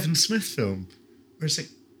a Kevin Smith film, where it's like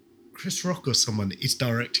Chris Rock or someone is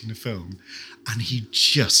directing the film and he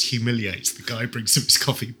just humiliates the guy who brings him his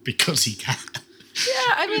coffee because he can.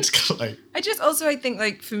 Yeah, I mean, like, I think,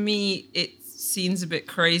 like, for me, it seems a bit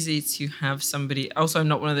crazy to have somebody... Also, I'm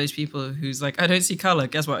not one of those people who's like, I don't see colour.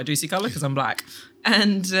 Guess what? I do see colour because I'm black.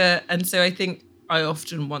 And so I think I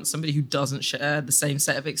often want somebody who doesn't share the same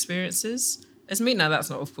set of experiences as me. Now, that's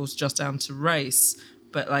not, of course, just down to race.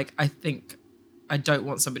 But, like, I think I don't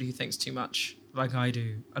want somebody who thinks too much like I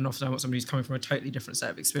do. And often I want somebody who's coming from a totally different set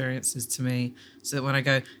of experiences to me, so that when I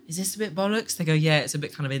go, is this a bit bollocks? They go, yeah, it's a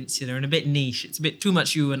bit kind of insular and a bit niche. It's a bit too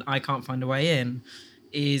much you and I can't find a way in,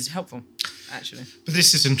 is helpful, actually. But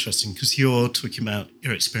this is interesting because you're talking about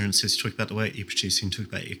your experiences, talking about the way you're producing, talking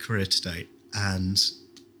about your career to date. And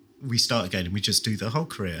we start again and we just do the whole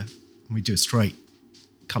career. And we do a straight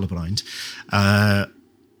colourblind.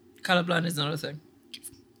 Colourblind is not a thing.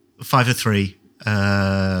 503,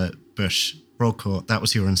 Bush, Roll Court, that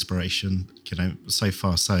was your inspiration. You know, so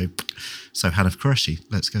far, so Hannah Qureshi,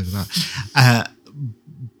 let's go with that.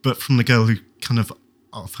 But from the girl who kind of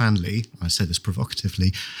offhandedly, I say this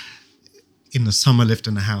provocatively, in the summer lived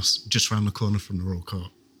in a house just around the corner from the Royal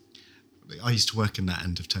Court. I used to work in that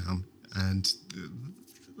end of town, and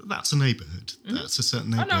that's a neighbourhood. That's a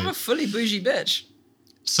certain neighbourhood. Oh no, I'm a fully bougie bitch.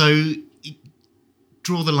 So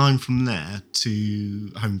draw the line from there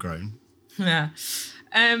to Homegrown. Yeah.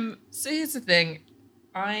 So here's the thing.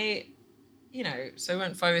 I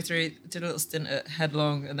went 503, did a little stint at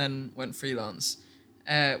Headlong, and then went freelance,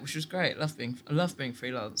 which was great. I love being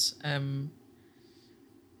freelance. I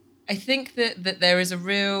think that there is a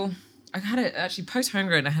real... actually,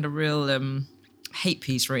 post-Homegrown, I had a real hate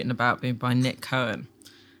piece written about me by Nick Cohen,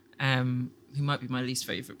 who might be my least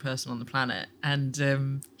favourite person on the planet.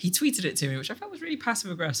 And he tweeted it to me, which I felt was really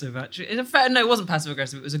passive-aggressive, actually. In fact, no, it wasn't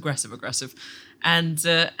passive-aggressive, it was aggressive-aggressive. And he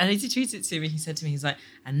tweeted it to me, he said to me, he's like,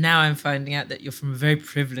 and now I'm finding out that you're from a very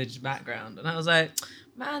privileged background. And I was like,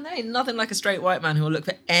 man, there ain't nothing like a straight white man who will look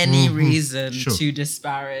for any reason to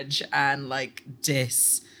disparage and like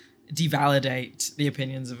devalidate the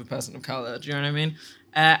opinions of a person of colour. Do you know what I mean?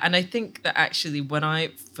 And I think that actually when I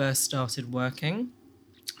first started working,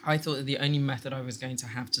 I thought that the only method I was going to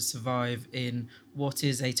have to survive in what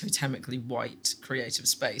is a totemically white creative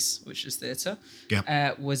space, which is theatre,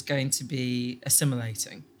 was going to be assimilating.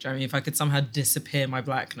 Do you know what I mean? If I could somehow disappear my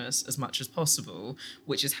blackness as much as possible,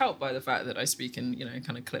 which is helped by the fact that I speak in,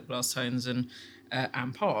 kind of clip glass tones and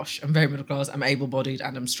am posh, I'm very middle class, I'm able-bodied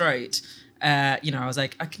and I'm straight. I was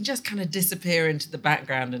like, I can just kind of disappear into the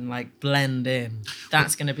background and like blend in.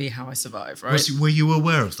 That's going to be how I survive, right? Were you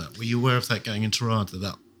aware of that? Were you aware of that going into RADA?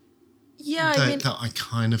 That I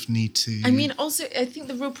kind of need to... I mean, also, I think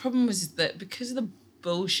the real problem was that because of the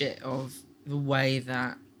bullshit of the way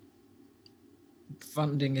that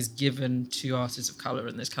funding is given to artists of colour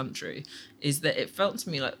in this country, is that it felt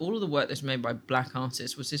to me like all of the work that's made by black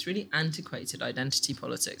artists was this really antiquated identity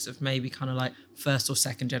politics of maybe kind of like first or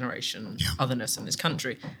second generation otherness in this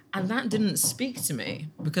country. And that didn't speak to me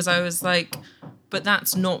because I was like, but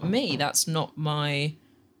that's not me. That's not my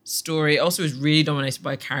story. It also was really dominated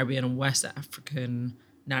by Caribbean and West African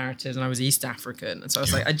narratives, and I was East African. And so I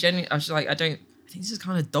was like, I think this is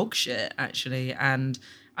kind of dog shit, actually. And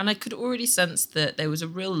I could already sense that there was a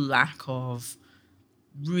real lack of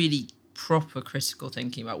really proper critical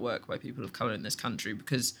thinking about work by people of colour in this country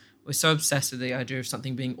because we're so obsessed with the idea of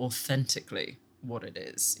something being authentically what it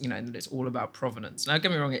is, and that it's all about provenance. Now, don't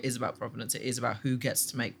get me wrong, it is about provenance. It is about who gets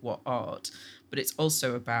to make what art, but it's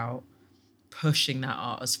also about pushing that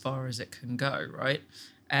art as far as it can go, right?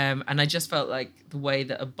 And I just felt like the way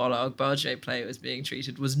that a Bola Agbaje play was being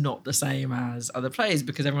treated was not the same as other plays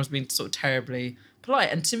because everyone's been sort of terribly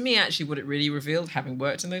polite. And to me, actually, what it really revealed, having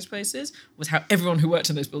worked in those places, was how everyone who worked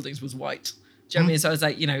in those buildings was white. Do you know what I mean? So I was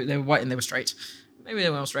like, they were white and they were straight. Maybe they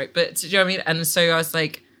weren't all straight, but do you know what I mean? And so I was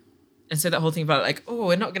like, and so that whole thing about like, oh,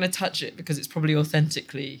 we're not going to touch it because it's probably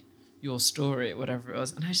authentically your story or whatever it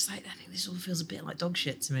was. And I was just like, I think this all feels a bit like dog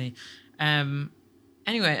shit to me.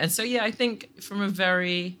 Anyway, and so, I think from a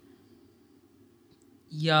very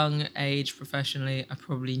young age professionally, I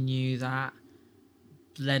probably knew that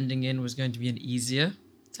blending in was going to be an easier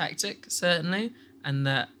tactic, certainly, and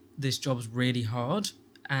that this job's really hard,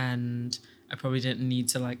 and I probably didn't need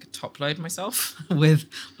to, like, top-load myself with,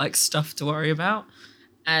 like, stuff to worry about.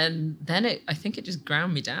 And then I think it just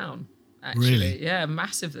ground me down, actually. Really? Yeah,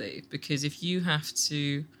 massively, because if you have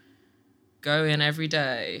to go in every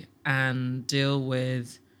day and deal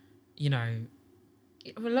with, we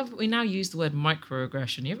now use the word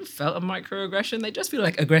microaggression. You ever felt a microaggression? They just feel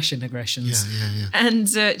like aggressions. Yeah.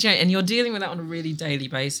 And and you're dealing with that on a really daily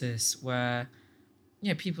basis where,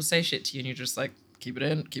 people say shit to you and you're just like, keep it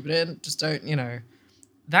in, just don't,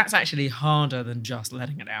 That's actually harder than just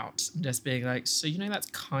letting it out and just being like, so that's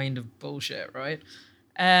kind of bullshit, right?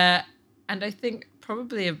 And I think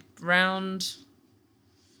probably around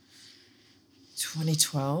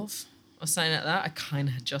 2012 or something like that, I kind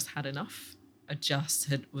of had just had enough.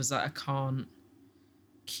 Was like, I can't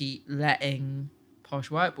keep letting posh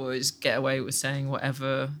white boys get away with saying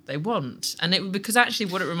whatever they want. And because actually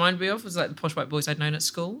what it reminded me of was like the posh white boys I'd known at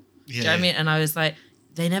school. Do you know what I mean? And I was like,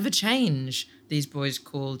 they never change. These boys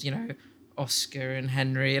called, Oscar and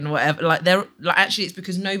Henry and whatever. Like, they're like, actually, it's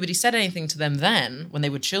because nobody said anything to them then when they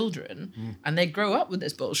were children, and they grow up with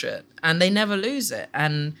this bullshit, and they never lose it.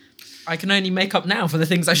 And I can only make up now for the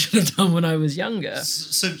things I should have done when I was younger.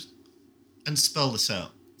 So, and spell this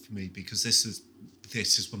out for me, because this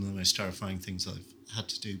is one of the most terrifying things I've had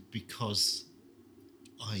to do, because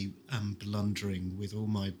I am blundering with all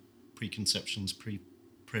my preconceptions,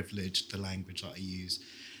 privilege, the language that I use,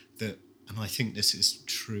 and I think this is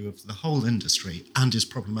true of the whole industry and is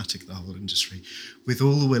problematic, the whole industry. With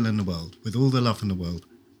all the will in the world, with all the love in the world,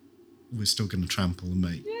 we're still going to trample on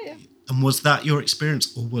me. Yeah. And was that your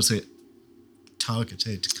experience, or was it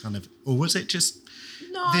targeted or was it just,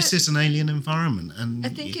 this is an alien environment? And I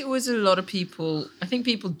think it was a lot of people. I think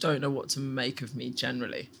people don't know what to make of me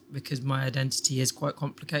generally, because my identity is quite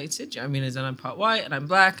complicated. Do you know what I mean? As in, I'm part white and I'm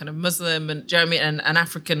black and I'm Muslim and, do you know what I mean? And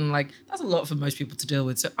African, like, that's a lot for most people to deal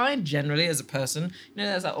with. So I generally, as a person,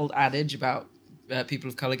 there's that old adage about people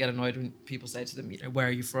of colour get annoyed when people say to them, where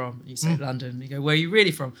are you from? And you say London, and you go, where are you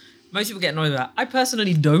really from? Most people get annoyed with that. I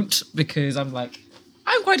personally don't, because I'm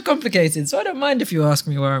quite complicated, so I don't mind if you ask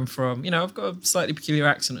me where I'm from. I've got a slightly peculiar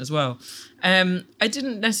accent as well. I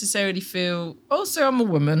didn't necessarily feel... Also, I'm a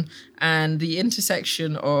woman, and the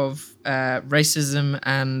intersection of racism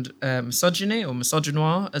and misogyny, or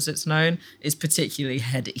misogynoir, as it's known, is particularly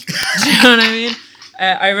heady. Do you know what I mean?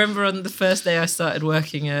 I remember on the first day I started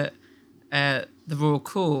working at the Royal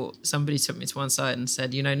Court, somebody took me to one side and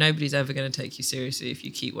said, nobody's ever going to take you seriously if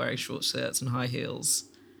you keep wearing short skirts and high heels.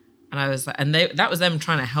 And I was like, that was them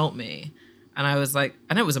trying to help me. And I was like,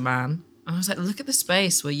 and it was a man. And I was like, look at the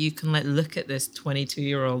space where you can look at this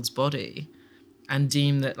 22-year-old's body and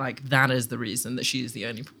deem that that is the reason that she is the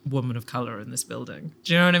only woman of color in this building.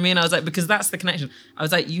 Do you know what I mean? I was like, because that's the connection. I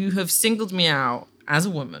was like, you have singled me out as a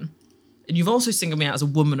woman, and you've also singled me out as a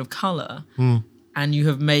woman of color, and you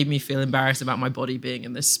have made me feel embarrassed about my body being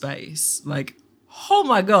in this space. Oh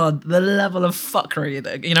my God, the level of fuckery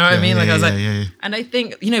that, you know what I mean? I was and I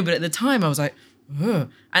think, but at the time I was like, ugh.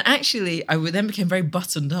 And actually I then became very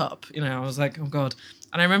buttoned up, I was like, oh God.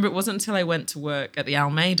 And I remember it wasn't until I went to work at the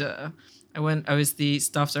Almeida, I was the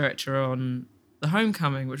staff director on the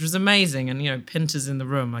Homecoming, which was amazing. And, Pinter's in the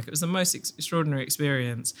room, it was the most extraordinary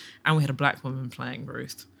experience. And we had a black woman playing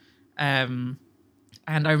Ruth. And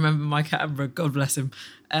I remember my camera, God bless him,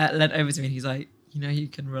 leant over to me and he's like, you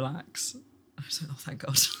can relax. I was like, oh, thank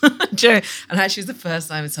God. And actually it was the first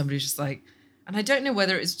time somebody was just like, and I don't know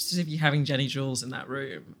whether it's just if you're having Jenny Jules in that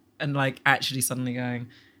room and actually suddenly going,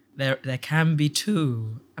 there can be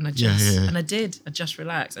two. And I just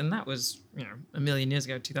relaxed. And that was, a million years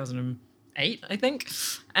ago, 2008, I think.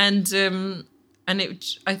 And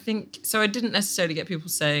I think, so I didn't necessarily get people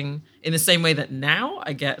saying, in the same way that now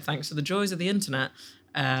I get, thanks to the joys of the internet,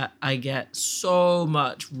 I get so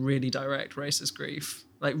much really direct racist grief.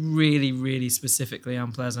 Really, really specifically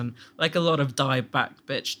unpleasant. A lot of die back,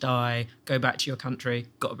 bitch, die, go back to your country,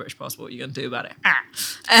 got a British passport, what are you going to do about it?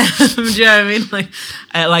 Do you know what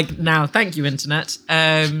I mean? Now, thank you, internet.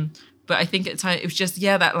 But I think at the time, it was just,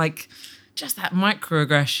 just that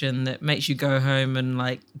microaggression that makes you go home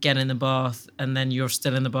and, get in the bath, and then you're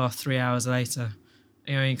still in the bath 3 hours later.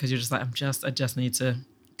 You know what I mean? Because you're just I just need to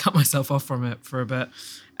cut myself off from it for a bit.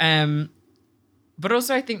 But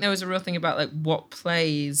also I think there was a real thing about what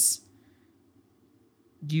plays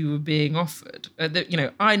you were being offered.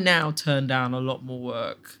 I now turn down a lot more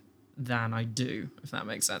work than I do, if that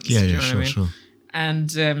makes sense. Yeah, Sure.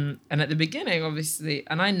 And at the beginning, obviously,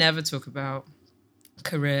 and I never talk about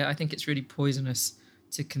career. I think it's really poisonous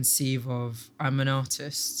to conceive of, I'm an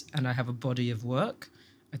artist and I have a body of work.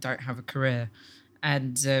 I don't have a career.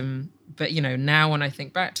 And but now when I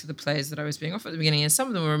think back to the plays that I was being offered at the beginning, and some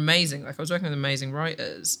of them were amazing, I was working with amazing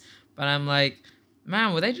writers, but I'm like,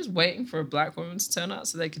 man, were they just waiting for a black woman to turn up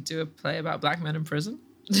so they could do a play about black men in prison?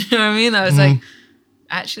 Do you know what I mean? I was like,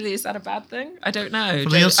 actually, is that a bad thing? I don't know.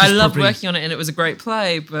 I loved working on it and it was a great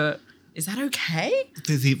play, but is that okay?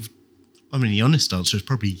 The honest answer is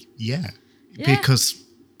probably yeah. Because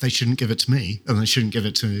they shouldn't give it to me, and they shouldn't give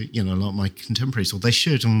it to a lot of my contemporaries, or they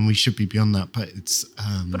should, and we should be beyond that. But it's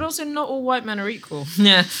but also not all white men are equal.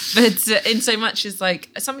 Yeah, but in so much as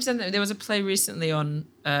somebody said that there was a play recently on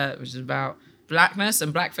which is about blackness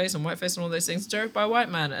and blackface and whiteface and all those things, directed by a white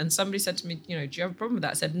man, and somebody said to me, do you have a problem with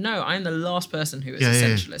that? I said, no, I'm the last person who is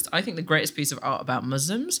essentialist. I think the greatest piece of art about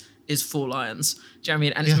Muslims is Four Lions. Do you know what I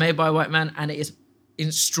mean? And it's made by a white man, and it is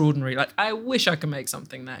extraordinary. Like, I wish I could make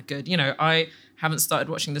something that good. You know, I haven't started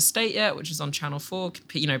watching The State yet, which is on Channel 4,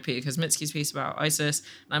 you know, Peter Kosmitsky's piece about ISIS.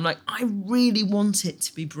 And I'm like, I really want it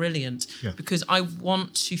to be brilliant because I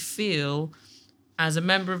want to feel, as a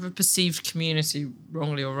member of a perceived community,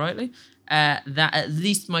 wrongly or rightly, that at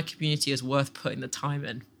least my community is worth putting the time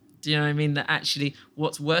in. Do you know what I mean? That actually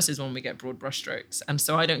what's worse is when we get broad brushstrokes. And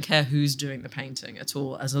so I don't care who's doing the painting at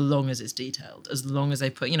all, as long as it's detailed, as long as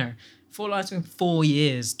they put, you know, 4 lines took 4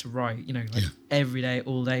 years to write, you know, like every day,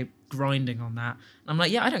 all day, grinding on that. And I'm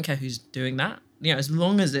like, yeah, I don't care who's doing that. You know, as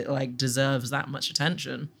long as it like deserves that much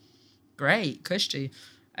attention, great, cushy.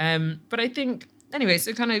 But I think, anyway,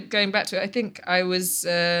 so kind of going back to it, I think I was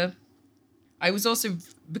also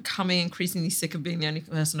becoming increasingly sick of being the only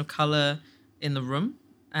person of colour in the room.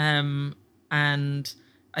 And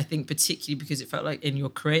I think particularly because it felt like in your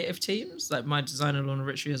creative teams, like my designer Lorna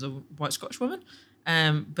Ritchie is a white Scottish woman,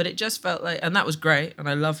 but it just felt like, and that was great, and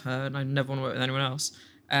I love her, and I never want to work with anyone else,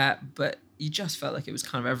 but you just felt like it was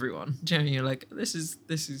kind of everyone. Do you know what I mean? You're like, this is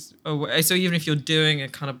so even if you're doing a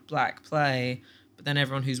kind of black play, but then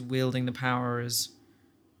everyone who's wielding the power is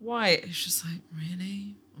white, it's just like,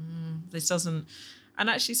 really? This doesn't... And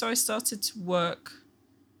actually, so I started to work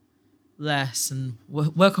less and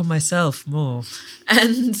work on myself more,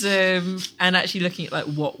 and actually looking at like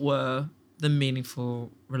what were the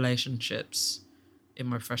meaningful relationships in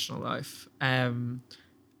my professional life, and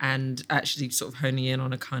actually sort of honing in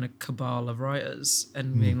on a kind of cabal of writers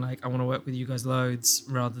and being like, I want to work with you guys loads,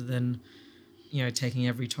 rather than, you know, taking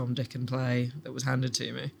every Tom, Dick and play that was handed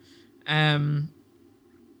to me.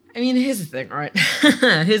 I mean, here's the thing, right?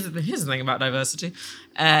 here's the thing about diversity,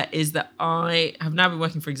 is that I have now been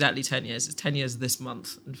working for exactly 10 years. It's 10 years this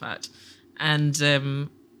month, in fact. And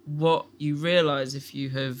what you realise if you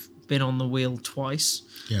have been on the wheel twice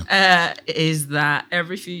is that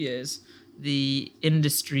every few years, the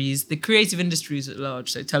industries, the creative industries at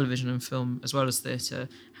large, so television and film as well as theatre,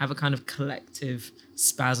 have a kind of collective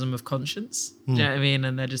spasm of conscience. Do you know what I mean?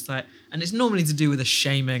 And they're just like, and it's normally to do with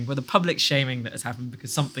a public shaming that has happened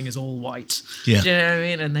because something is all white. Yeah. Do you know what I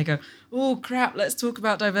mean? And they go, oh crap, let's talk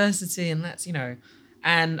about diversity, and let's, you know.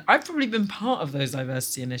 And I've probably been part of those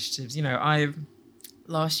diversity initiatives. You know, I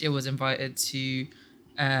last year was invited to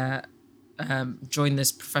join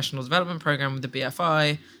this professional development program with the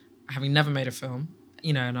BFI, having never made a film,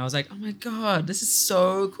 you know, and I was like, oh my God, this is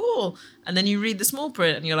so cool. And then you read the small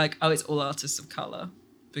print and you're like, oh, it's all artists of colour,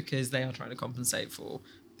 because they are trying to compensate for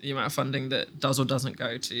the amount of funding that does or doesn't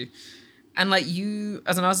go to. And like, you,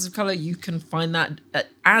 as an artist of colour, you can find that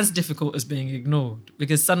as difficult as being ignored,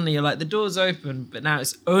 because suddenly you're like, the door's open, but now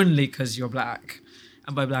it's only because you're black.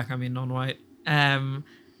 And by black, I mean non-white. And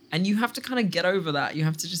you have to kind of get over that. You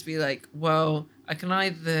have to just be like, well, I can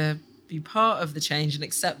either be part of the change and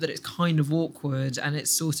accept that it's kind of awkward and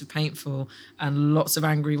it's sort of painful, and lots of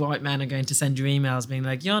angry white men are going to send you emails being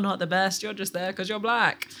like, you're not the best, you're just there because you're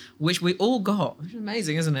black, which we all got, which is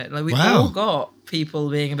amazing, isn't it? Like, we all got people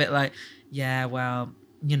being a bit like, yeah, well,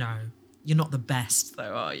 you know, you're not the best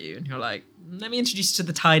though, are you? And you're like, let me introduce you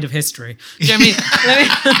to the tide of history. Do you know what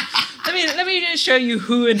I mean? let me just show you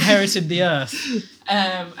who inherited the earth,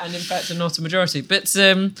 and in fact are not a majority, but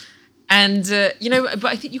you know, but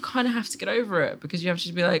I think you kind of have to get over it, because you have to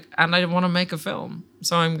just be like, and I want to make a film,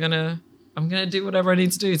 so I'm gonna do whatever I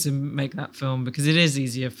need to do to make that film, because it is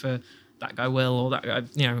easier for that guy Will or that guy,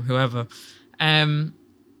 you know, whoever.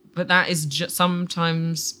 But that is just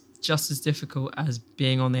sometimes just as difficult as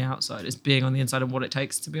being on the outside, as being on the inside, and what it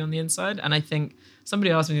takes to be on the inside. And I think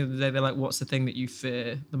somebody asked me the other day, they're like, what's the thing that you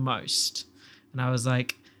fear the most? And I was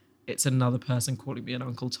like, it's another person calling me an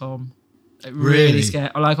Uncle Tom. It really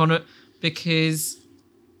scared, like, on it, because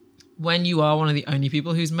when you are one of the only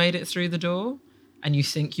people who's made it through the door and you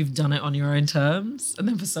think you've done it on your own terms, and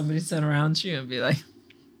then for somebody to turn around to you and be like,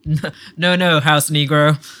 no, house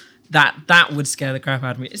Negro, that would scare the crap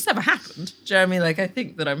out of me. It's never happened. Do you know what I mean? Like, I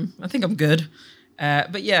think I'm good.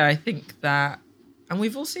 But yeah, I think that, and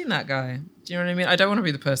we've all seen that guy. Do you know what I mean? I don't want to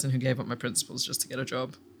be the person who gave up my principles just to get a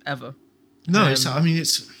job, ever. No,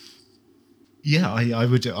 yeah, I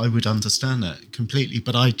would understand that completely,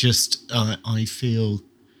 but I just feel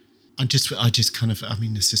I just kind of, I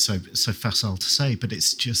mean, this is so facile to say, but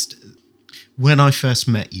it's just, when I first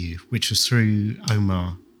met you, which was through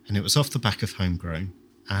Omar, and it was off the back of Homegrown,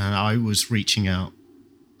 and I was reaching out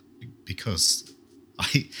because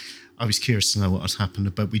I was curious to know what had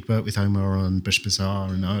happened, but we'd worked with Omar on Bush Bazaar,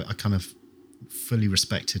 and I kind of fully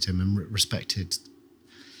respected him and respected.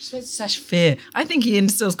 Such fear. I think he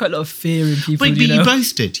instills quite a lot of fear in people. But you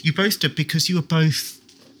both did. You both did, because you were both.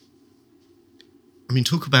 I mean,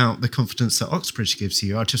 talk about the confidence that Oxbridge gives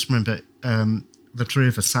you. I just remember the three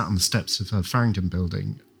of us sat on the steps of a Farringdon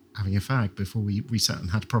building having a fag before we sat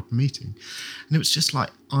and had a proper meeting. And it was just like,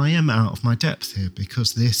 I am out of my depth here,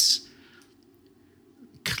 because this,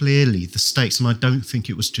 clearly the stakes, and I don't think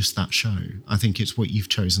it was just that show. I think it's what you've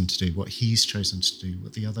chosen to do, what he's chosen to do,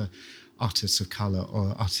 what the other artists of colour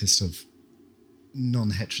or artists of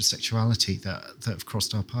non-heterosexuality that have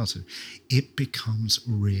crossed our paths. It becomes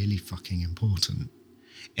really fucking important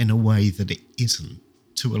in a way that it isn't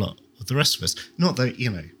to a lot of the rest of us. Not that,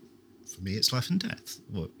 for me, it's life and death.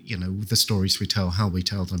 Or, the stories we tell, how we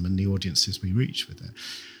tell them, and the audiences we reach with it.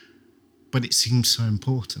 But it seems so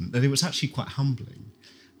important that it was actually quite humbling.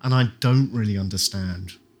 And I don't really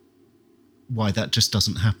understand why that just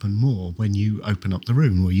doesn't happen more when you open up the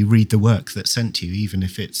room or you read the work that's sent to you, even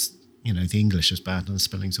if it's, the English is bad and the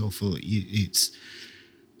spelling's awful. It's,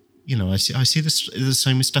 I see this the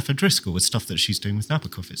same with Steph Driscoll, with stuff that she's doing with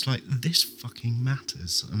Nabokov. It's like, this fucking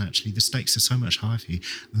matters. And actually the stakes are so much higher for you.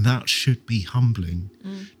 That should be humbling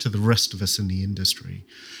to the rest of us in the industry,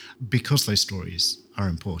 because those stories are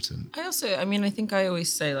important. I think I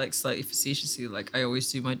always say, like, slightly facetiously, like, I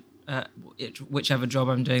always do my whichever job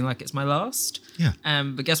I'm doing, like it's my last. Yeah.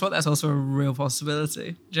 But guess what? That's also a real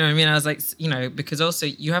possibility. Do you know what I mean? I was like, because also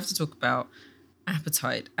you have to talk about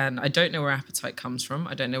appetite, and I don't know where appetite comes from.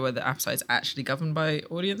 I don't know whether appetite is actually governed by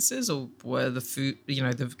audiences, or where the food, the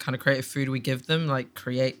kind of creative food we give them, like,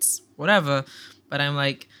 creates whatever. But I'm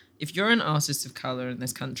like, if you're an artist of colour in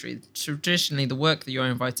this country, traditionally the work that you're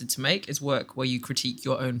invited to make is work where you critique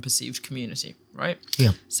your own perceived community, right?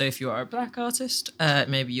 Yeah. So if you are a black artist,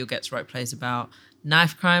 maybe you'll get to write plays about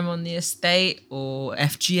knife crime on the estate or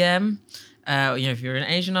FGM. If you're an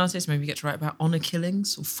Asian artist, maybe you get to write about honour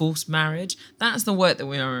killings or forced marriage. That's the work that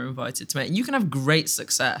we are invited to make. And you can have great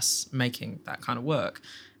success making that kind of work.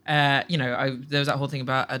 There was that whole thing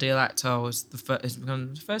about Adil Akhtar was the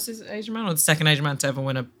first Asian man or the second Asian man to ever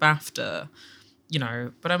win a BAFTA,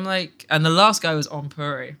 but I'm like, and the last guy was on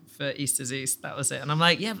Puri for East is East, that was it. And I'm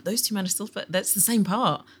like, yeah, but those two men are still, that's the same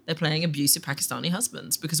part. They're playing abusive Pakistani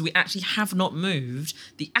husbands, because we actually have not moved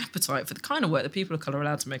the appetite for the kind of work that people of colour are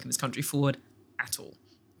allowed to make in this country forward at all.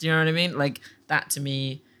 Do you know what I mean? Like, that to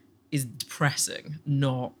me is depressing,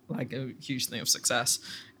 not like a huge thing of success.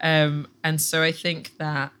 And so I think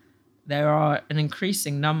that there are an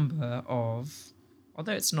increasing number of,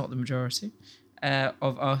 although it's not the majority,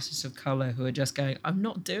 of artists of colour who are just going, I'm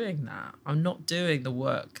not doing that. I'm not doing the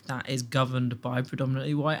work that is governed by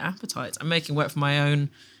predominantly white appetites. I'm making work for my own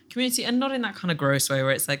community, and not in that kind of gross way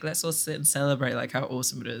where it's like, let's all sit and celebrate like how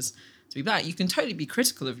awesome it is to be black. You can totally be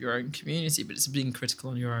critical of your own community, but it's being critical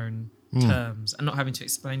on your own terms and not having to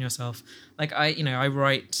explain yourself. Like, I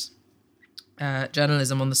write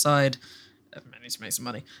journalism on the side. I need to make some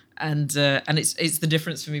money, and it's the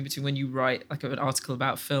difference for me between when you write like an article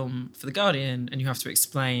about film for The Guardian and you have to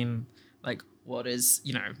explain like what is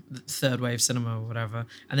the third wave cinema or whatever,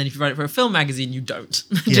 and then if you write it for a film magazine, you don't.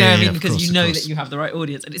 Do you know what I mean? Because you know that you have the right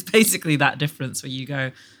audience, and it's basically that difference where you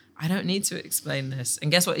go, I don't need to explain this,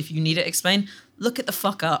 and guess what? If you need it explained, look it the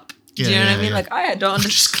fuck up. Do you know what I mean? Yeah. Like, I don't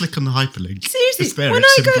understand. Just click on the hyperlink. Seriously, when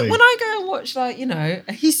I go and watch like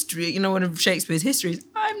a history, one of Shakespeare's histories,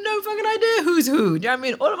 I have no fucking idea who's who. Do you know what I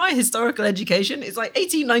mean? All of my historical education is like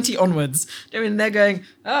 1890 onwards. Do you know what I mean?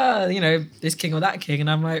 They're going, this king or that king, and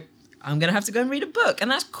I'm like, I'm gonna have to go and read a book, and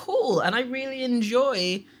that's cool. And I really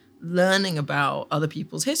enjoy learning about other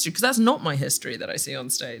people's history, because that's not my history that I see on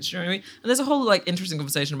stage. Do you know what I mean? And there's a whole like interesting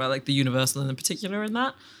conversation about like the universal and the particular in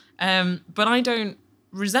that. But I don't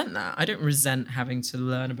resent that. I don't resent having to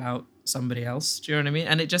learn about somebody else. Do you know what I mean?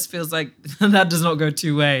 And it just feels like that does not go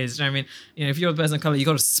two ways. Do you know what I mean? If you're a person of colour, you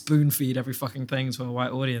got to spoon feed every fucking thing to a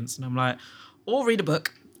white audience. And I'm like, or read a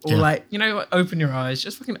book, or open your eyes.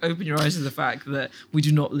 Just fucking open your eyes to the fact that we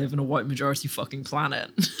do not live in a white majority fucking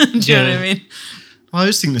planet. Do you know what I mean? I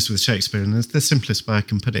always think this with Shakespeare, and the simplest way I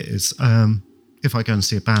can put it is, if I go and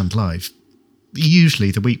see a band live,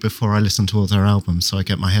 usually the week before I listen to all their albums, so I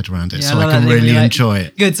get my head around it, so I can really enjoy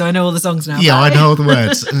it. Good, so I know all the songs now. Yeah, I know all the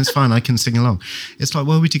words, and it's fine, I can sing along. It's like,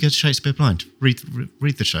 why would you go to Shakespeare blind? Read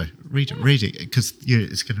the show, read it, because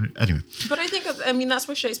it's going to, anyway. But I think, that's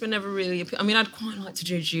why Shakespeare never really appeared. I'd quite like to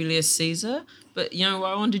do Julius Caesar, but why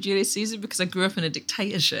I want to do Julius Caesar? Because I grew up in a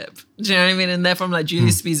dictatorship. Do you know what I mean? And therefore I'm like,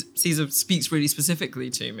 Julius Caesar speaks really specifically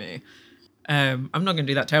to me. I'm not going to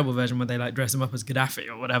do that terrible version where they like dress him up as Gaddafi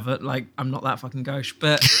or whatever. Like, I'm not that fucking gauche,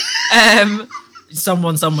 but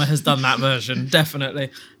someone somewhere has done that version, definitely.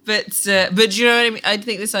 But do you know what I mean? I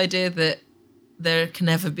think this idea that there can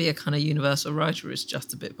never be a kind of universal writer is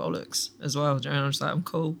just a bit bollocks as well. Do you know? I'm just like, I'm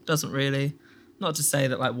cool. Doesn't really. Not to say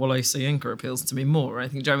that like Wole Soyinka appeals to me more. I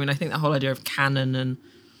think. Do you know what I mean? I think that whole idea of canon and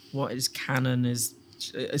what is canon is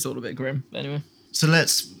it's all a bit grim. But anyway. So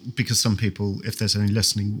because some people, if there's any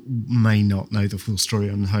listening, may not know the full story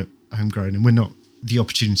on Homegrown, and we're not, the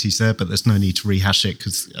opportunity's there, but there's no need to rehash it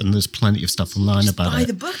and there's plenty of stuff online Just about it. buy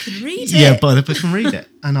the book and read it. Yeah, buy the book and read it.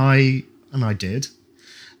 And I did.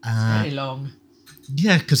 It's very long.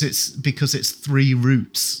 Yeah, because it's 3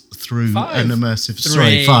 routes through 5. an immersive... 3.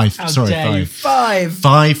 Sorry, 5. How Sorry, dare 5. you? 5.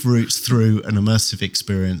 5 routes through an immersive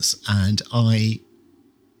experience, and I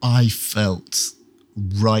felt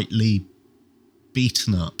rightly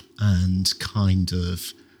beaten up and kind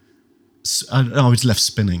of... I was left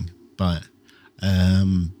spinning by it.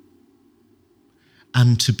 And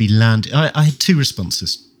to be landed... I had 2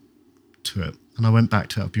 responses to it, and I went back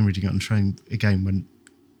to it. I've been reading it on train again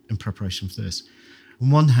in preparation for this. On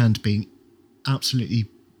one hand, being absolutely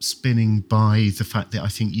spinning by the fact that I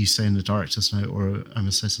think you say in the director's note, or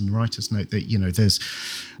Emma says in the writer's note, that, there's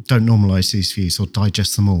don't normalise these views or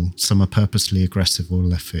digest them all. Some are purposely aggressive or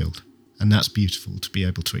left field. And that's beautiful to be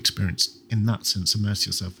able to experience, in that sense, immerse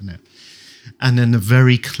yourself in it. And then the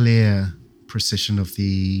very clear precision of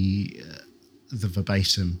the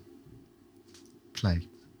verbatim play.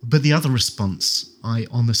 But the other response I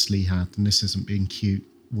honestly had, and this isn't being cute,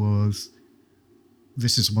 was,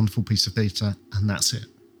 this is a wonderful piece of theatre, and that's it.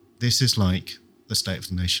 This is like the State of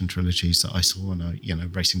the Nation trilogies that I saw when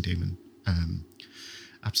Racing Demon,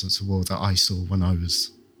 Absence of War, that I saw when I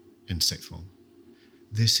was in 6th form.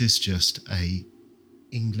 This is just a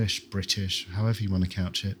English, British, however you want to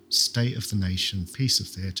couch it, State of the Nation piece of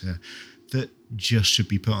theatre that just should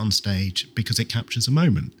be put on stage because it captures a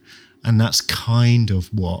moment. And that's kind of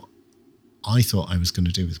what I thought I was going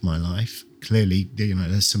to do with my life. Clearly,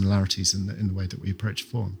 there's similarities in the way that we approach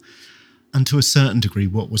form. And to a certain degree,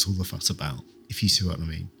 what was all the fuss about, if you see what I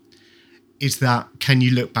mean? Is that, can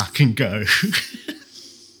you look back and go...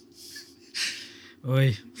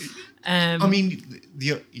 Oi. I mean,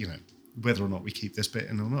 whether or not we keep this bit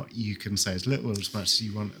in or not, you can say as little or as much as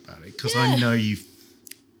you want about it, because I know you've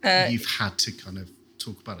had to kind of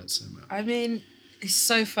talk about it so much. I mean, it's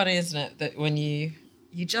so funny, isn't it, that when you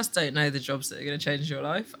just don't know the jobs that are going to change your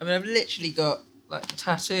life. I mean, I've literally got like a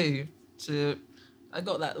tattoo I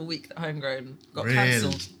got that the week that Homegrown got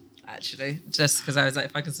cancelled, actually, just because I was like,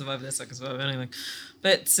 if I can survive this, I can survive anything.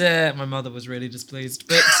 But my mother was really displeased.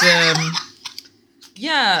 But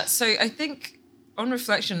yeah, so I think on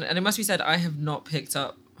reflection, and it must be said, I have not picked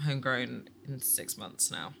up Homegrown in 6 months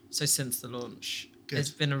now. So since the launch, It's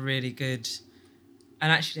been a really good...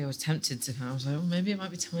 And actually, I was tempted to. I was like, maybe it might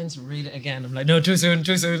be time to read it again. I'm like, no, too soon.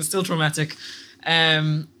 It's still traumatic.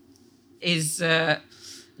 Now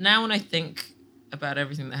when I think about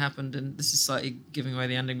everything that happened, and this is slightly giving away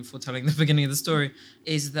the ending before telling the beginning of the story,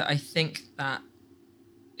 is that I think that,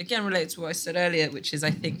 again, relates to what I said earlier, which is I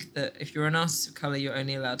think that if you're an artist of colour, you're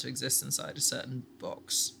only allowed to exist inside a certain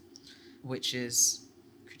box, which is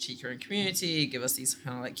critique your own community, give us these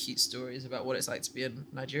kind of like cute stories about what it's like to be a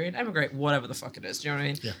Nigerian immigrant, whatever the fuck it is, do you know what I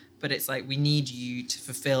mean? Yeah. But it's like, we need you to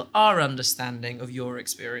fulfill our understanding of your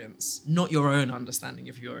experience, not your own understanding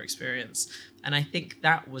of your experience. And I think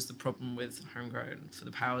that was the problem with Homegrown for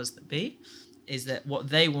the powers that be, is that what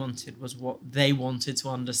they wanted was what they wanted to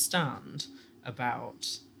understand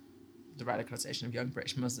about the radicalization of young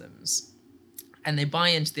British Muslims. And they buy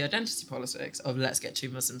into the identity politics of let's get 2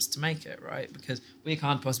 Muslims to make it, right? Because we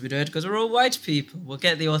can't possibly do it because we're all white people. We'll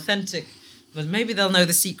get the authentic, but maybe they'll know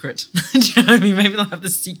the secret. Do you know what I mean? Maybe they'll have the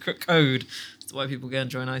secret code as to why people go and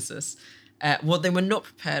join ISIS. What they were not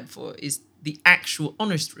prepared for is the actual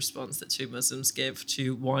honest response that 2 Muslims give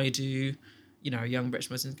to why do, young British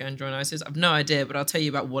Muslims go and join ISIS. I've no idea, but I'll tell you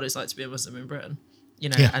about what it's like to be a Muslim in Britain.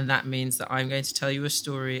 And that means that I'm going to tell you a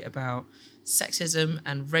story about sexism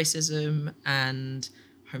and racism and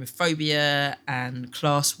homophobia and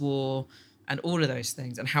class war and all of those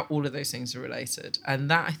things, and how all of those things are related. And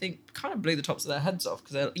that, I think, kind of blew the tops of their heads off,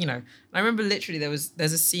 because I remember literally there's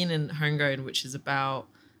a scene in Homegrown which is about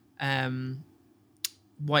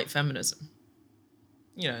white feminism,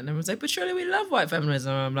 and everyone's like, but surely we love white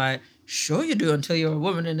feminism. And I'm like, sure you do, until you're a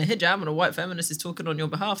woman in a hijab and a white feminist is talking on your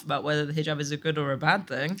behalf about whether the hijab is a good or a bad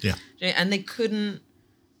thing. Yeah. And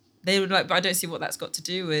they were like, but I don't see what that's got to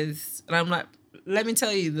do with... And I'm like, let me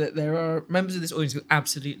tell you that there are members of this audience who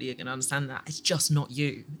absolutely are going to understand that. It's just not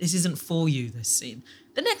you. This isn't for you, this scene.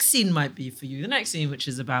 The next scene might be for you. The next scene, which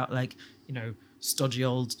is about, stodgy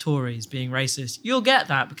old Tories being racist, you'll get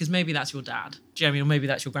that because maybe that's your dad. Do you know what I mean? Or maybe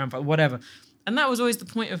that's your grandfather, whatever. And that was always the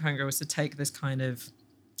point of Homegrown, was to take this kind of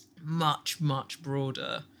much, much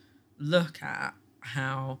broader look at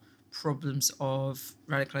how problems of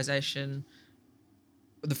radicalisation,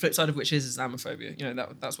 the flip side of which is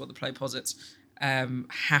Islamophobia, that's what the play posits,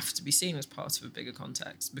 have to be seen as part of a bigger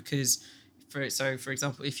context. Because, for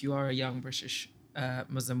example, if you are a young British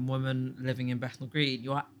Muslim woman living in Bethnal Green,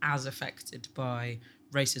 you are as affected by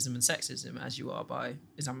racism and sexism as you are by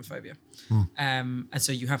Islamophobia. And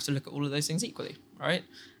so you have to look at all of those things equally, right?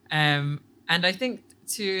 And I think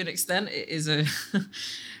to an extent it is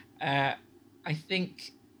I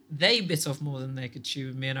think they bit off more than they could chew,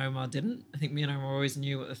 and me and Omar didn't. I think me and Omar always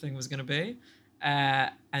knew what the thing was going to be. And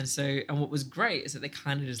what was great is that they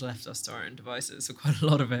kind of just left us to our own devices for quite a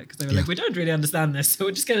lot of it, because they were like, we don't really understand this, so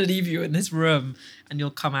we're just going to leave you in this room and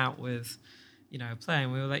you'll come out with, a play.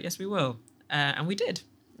 And we were like, yes, we will. And we did.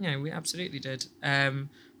 We absolutely did.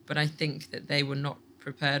 But I think that they were not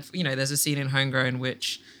prepared for, there's a scene in Homegrown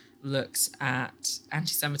which looks at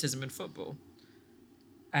anti-Semitism in football.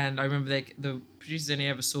 And I remember the producers only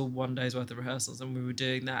ever saw one day's worth of rehearsals, and we were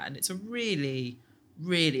doing that. And it's a really,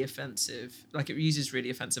 really offensive, it uses really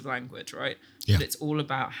offensive language, right? Yeah. But it's all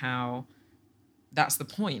about how that's the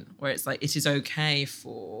point, where it's like, it is okay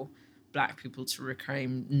for black people to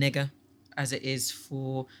reclaim nigger, as it is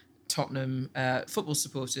for Tottenham football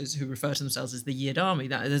supporters who refer to themselves as the Yid Army.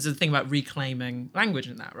 There's a thing about reclaiming language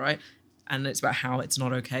in that, right? And it's about how it's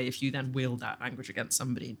not okay if you then wield that language against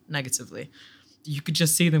somebody negatively. You could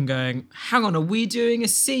just see them going, hang on, are we doing a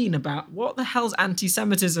scene about what the hell's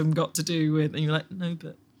anti-Semitism got to do with... And you're like, no,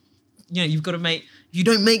 but, you've got to make... If you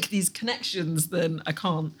don't make these connections, then I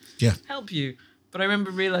can't help you. But I remember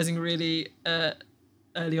realising really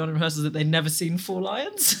early on in rehearsals that they'd never seen Four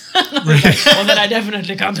Lions. Well, then I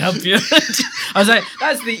definitely can't help you. I was like,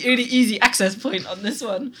 that's the really easy access point on this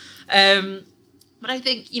one. But I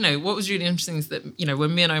think, what was really interesting is that,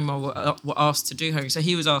 when me and Omar were asked to do Homegrown, so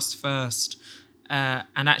he was asked first,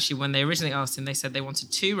 and actually when they originally asked him, they said they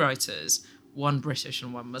wanted 2 writers, 1 British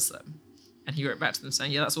and 1 Muslim. And he wrote back to them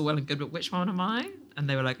saying, yeah, that's all well and good, but which one am I? And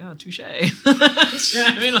they were like, oh, touche. Do you know what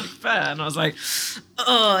I mean? Like, fair. And I was like,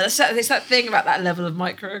 oh, it's that thing about that level of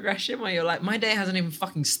microaggression where you're like, my day hasn't even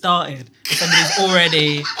fucking started, and somebody's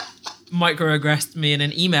already microaggressed me in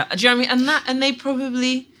an email. Do you know what I mean? And they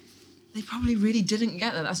probably really didn't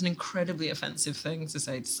get that. That's an incredibly offensive thing to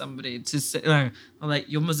say to somebody, to say, I'm like,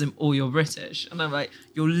 you're Muslim or you're British. And I'm like,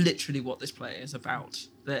 you're literally what this play is about.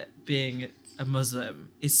 That being a Muslim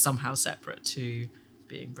is somehow separate to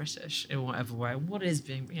being British in whatever way. What is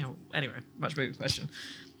being, anyway, much bigger question.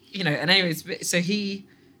 And anyways, so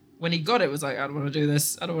when he got it, was like, I don't want to do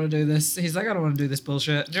this. He's like, I don't want to do this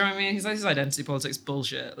bullshit. Do you know what I mean? He's like, this identity politics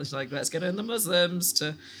bullshit. It's like, let's get in the Muslims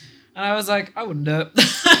to... And I was like, I wouldn't do it.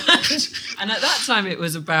 And at that time, it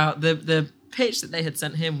was about the pitch that they had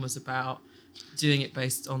sent him was about doing it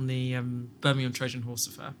based on the Birmingham Trojan Horse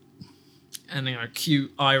affair. And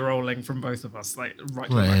cute eye rolling from both of us, like right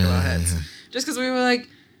to the back of our heads. Just because we were like,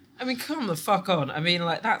 I mean, come the fuck on. I mean,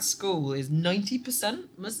 like, that school is 90%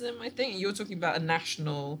 Muslim, I think. You're talking about a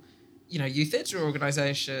national, youth theatre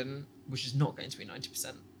organisation, which is not going to be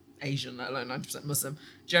 90% Asian, let alone 90% Muslim.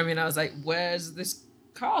 Do you know what I mean? I was like, where's this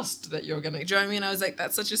cast that you're gonna... Do you know what I mean? I was like,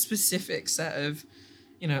 that's such a specific set of,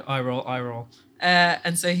 eye roll.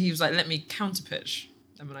 And so he was like, let me counterpitch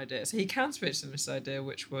them an idea. So he counterpitched them this idea,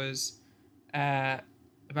 which was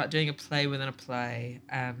about doing a play within a play,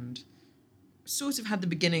 and sort of had the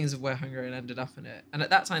beginnings of where Homegrown ended up in it. And at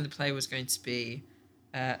that time, the play was going to be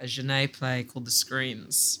a Genet play called The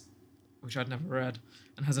Screens, which I'd never read,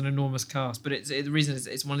 and has an enormous cast. But the reason is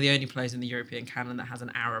it's one of the only plays in the European canon that has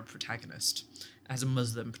an Arab protagonist, as a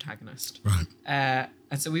Muslim protagonist. Right.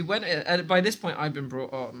 And so we went... by this point, I'd been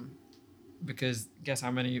brought on, because guess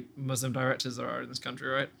how many Muslim directors there are in this country,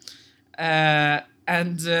 right?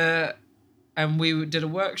 And we did a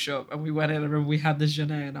workshop, and we went in and we had this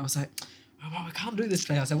Genet, and I was like, oh, I can't do this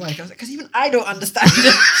play. I said, why? I was like, because even I don't understand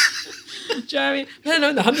it. Do you know what I mean? I don't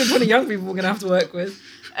know, the 120 young people we're going to have to work with.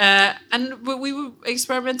 But we were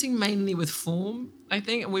experimenting mainly with form, I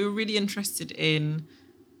think, and we were really interested in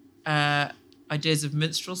ideas of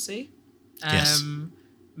minstrelsy. Yes.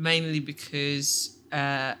 Mainly because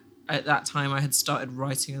at that time I had started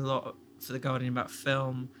writing a lot for The Guardian about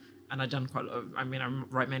film, and I'd done quite a lot of, I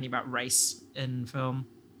write mainly about race in film.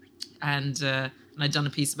 And I'd done a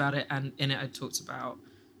piece about it, and in it I talked about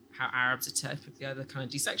how Arabs are typically either kind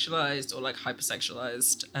of desexualized or like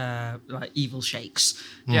hypersexualized, like evil sheikhs.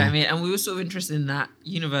 You know what I mean? And we were sort of interested in that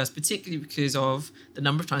universe, particularly because of the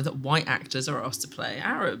number of times that white actors are asked to play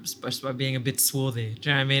Arabs, just by being a bit swarthy. Do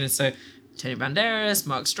you know what I mean? And so Antonio Banderas,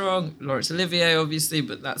 Mark Strong, Laurence Olivier, obviously,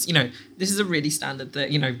 but that's, this is a really standard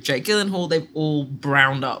that, Jake Gyllenhaal, they've all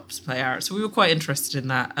browned up to play Arabs. So we were quite interested in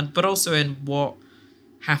that, but also in what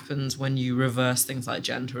happens when you reverse things like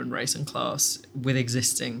gender and race and class with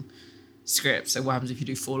existing scripts. So what happens if you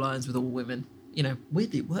do 4 lines with all women?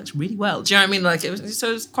 weirdly it works really well. Do you know what I mean? Like it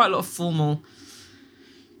was quite a lot of formal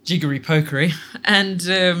jiggery pokery,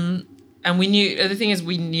 and we knew the thing is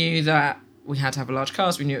we knew that we had to have a large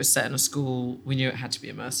cast. We knew it was set in a school. We knew it had to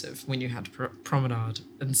be immersive. We knew how to promenade,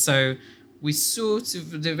 and so we sort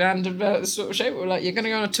of demanded about the sort of shape. We were like, you're going to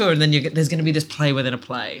go on a tour, and then there's going to be this play within a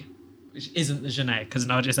play, which isn't the Genet, because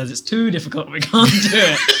Nadia says it's too difficult. We can't do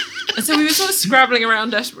it. And so we were sort of scrabbling around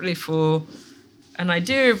desperately for an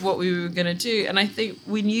idea of what we were going to do. And I think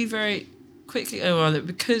we knew very quickly, that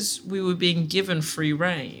because we were being given free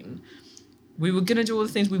rein, we were going to do all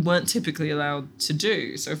the things we weren't typically allowed to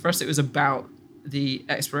do. So for us, it was about the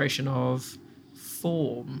exploration of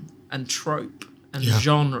form and trope and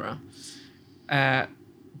genre.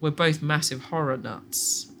 We're both massive horror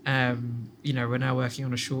nuts. We're now working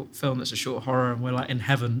on a short film that's a short horror, and we're like in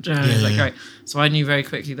heaven. Great. So I knew very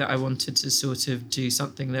quickly that I wanted to sort of do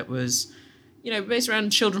something that was, based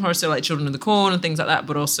around children horror, so like Children in the Corn and things like that,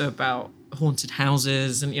 but also about haunted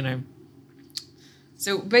houses and.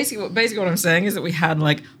 So basically what I'm saying is that we had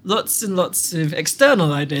like lots and lots of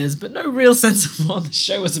external ideas, but no real sense of what the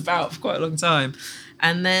show was about for quite a long time.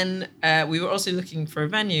 And then we were also looking for a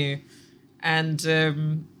venue,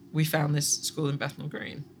 and we found this school in Bethnal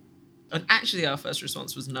Green. And actually our first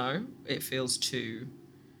response was no, it feels too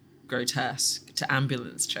grotesque to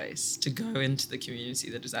ambulance chase, to go into the community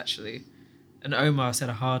that is actually... And Omar said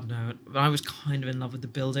a hard no, but I was kind of in love with the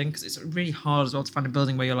building, because it's really hard as well to find a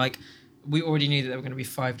building where you're like, we already knew that there were going to be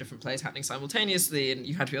 5 different plays happening simultaneously, and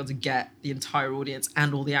you had to be able to get the entire audience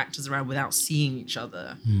and all the actors around without seeing each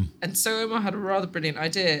other. And so Omar had a rather brilliant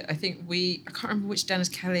idea. I think I can't remember which Dennis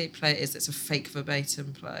Kelly play it is that's a fake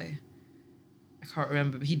verbatim play. I can't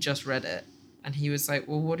remember, but he just read it. And he was like,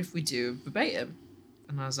 well, what if we do verbatim?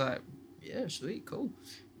 And I was like, yeah, sweet, cool.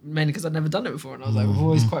 Mainly because I'd never done it before, and I was like, I've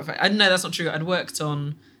always quite... No, that's not true. I'd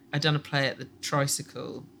done a play at the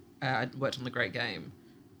Tricycle. I'd worked on The Great Game,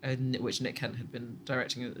 which Nick Kent had been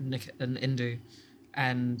directing, Nick and Indu.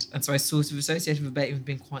 And so I sort of associated verbatim with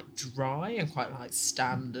being quite dry and quite like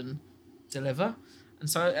stand and deliver. And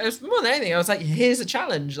so it was more than anything, I was like, here's a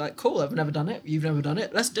challenge. Like, cool, I've never done it. You've never done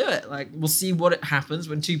it. Let's do it. Like, we'll see what happens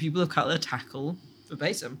when 2 people of colour tackle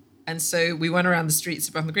verbatim. And so we went around the streets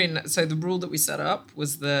of Bethnal Green. So the rule that we set up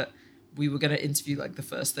was that we were going to interview like the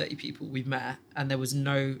first 30 people we met, and there was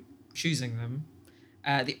no choosing them.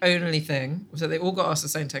 The only thing was that they all got asked the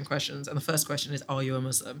same 10 questions, and the first question is, are you a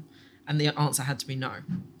Muslim? And the answer had to be no.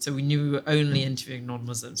 So we knew we were only interviewing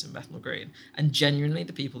non-Muslims in Bethnal Green. And genuinely,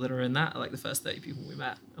 the people that are in that are like the first 30 people we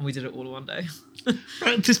met. And we did it all in one day.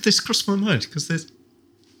 Right, this crossed my mind, because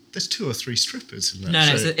there's 2 or 3 strippers in that.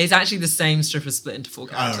 No, it's actually the same strippers split into 4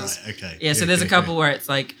 characters. Oh, right, okay. Yeah, so there's a couple where it's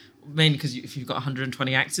like, mainly because if you've got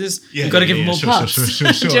 120 actors, you've got to give them all sure, pubs.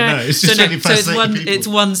 Sure. No, it's just only so it's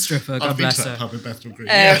one stripper, God bless her. I've been to that pub in Bethnal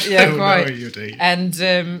Green.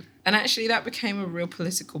 Quite. And actually that became a real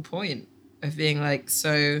political point of being like,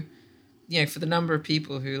 so, for the number of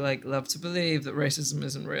people who like love to believe that racism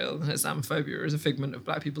isn't real and Islamophobia is a figment of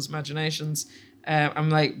black people's imaginations,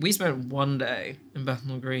 I'm like, we spent one day in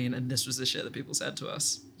Bethnal Green and this was the shit that people said to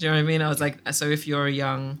us. Do you know what I mean? I was like, so if you're a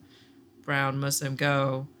young brown Muslim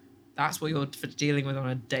girl, that's what you're dealing with on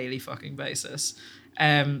a daily fucking basis.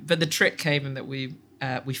 But the trick came in that we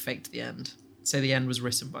faked the end. So the end was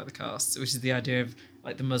written by the cast, which is the idea of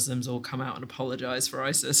like the Muslims all come out and apologize for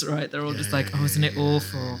ISIS, right? They're all just like, oh, isn't it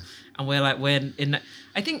awful? And we're like,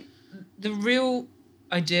 I think the real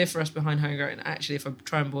idea for us behind Homegrown, actually, if I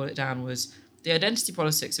try and boil it down, was the identity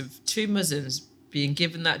politics of 2 Muslims being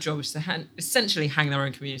given that job is to essentially hang their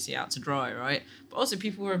own community out to dry, right? But also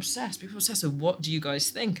people were obsessed. People were obsessed with, what do you guys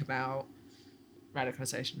think about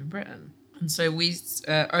radicalisation in Britain? And so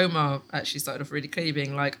Omar actually started off really clearly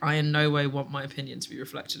being like, I in no way want my opinion to be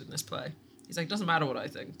reflected in this play. He's like, doesn't matter what I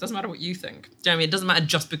think. Doesn't matter what you think. Do you know what I mean? It doesn't matter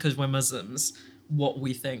just because we're Muslims what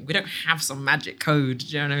we think. We don't have some magic code. Do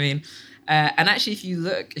you know what I mean? And actually, if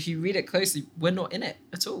you read it closely, we're not in it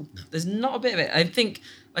at all. There's not a bit of it. I think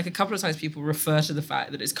like a couple of times people refer to the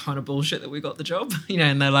fact that it's kind of bullshit that we got the job,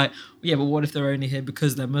 and they're like, yeah, but what if they're only here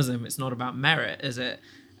because they're Muslim? It's not about merit, is it?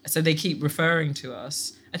 So they keep referring to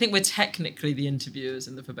us. I think we're technically the interviewers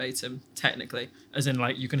in the verbatim, technically, as in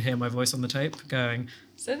like you can hear my voice on the tape going,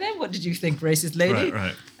 so then what did you think, racist lady?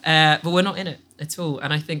 Right. But we're not in it at all.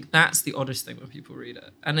 And I think that's the oddest thing when people read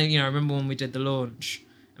it. And then, I remember when we did the launch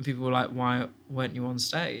and people were like, why weren't you on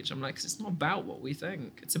stage? I'm like, because it's not about what we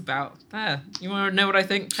think. It's about, you want to know what I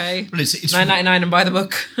think? Pay $9.99 and buy the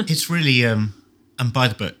book. It's really, and buy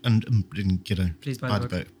the book. And please buy the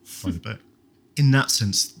book. Buy the book. In that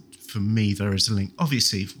sense, for me, there is a link.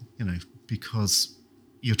 Obviously, because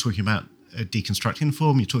you're talking about deconstructing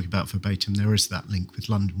form, you're talking about verbatim, there is that link with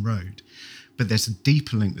London Road. But there's a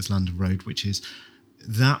deeper link with London Road, which is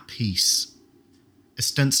that piece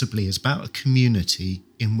ostensibly is about a community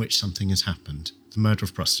in which something has happened, the murder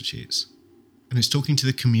of prostitutes. And it's talking to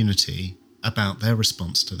the community about their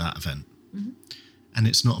response to that event. Mm-hmm. And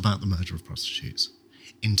it's not about the murder of prostitutes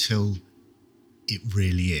until it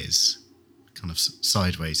really is kind of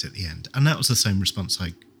sideways at the end. And that was the same response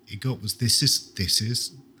I got, was this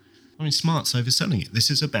is, I mean, Smart's overselling it. This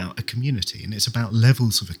is about a community, and it's about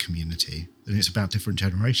levels of a community, and it's about different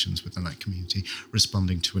generations within that community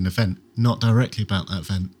responding to an event, not directly about that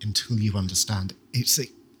event until you understand it's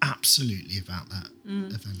absolutely about that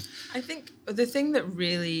event. I think the thing that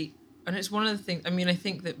really, and it's one of the things, I mean, I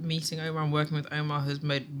think that meeting Omar and working with Omar has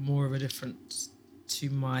made more of a difference to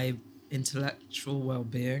my intellectual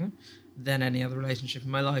well-being than any other relationship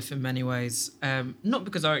in my life in many ways. Not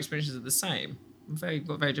because our experiences are the same. We've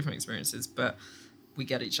got very different experiences, but we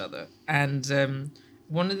get each other. And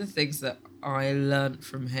one of the things that I learned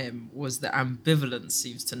from him was that ambivalence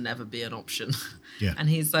seems to never be an option. Yeah. And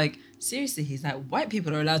he's like, seriously, he's like, white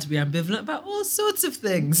people are allowed to be ambivalent about all sorts of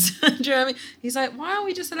things. Do you know what I mean? He's like, why aren't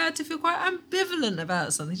we just allowed to feel quite ambivalent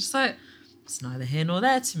about something? Just like, it's neither here nor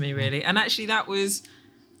there to me, really. And actually that was...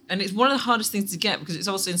 And it's one of the hardest things to get, because it's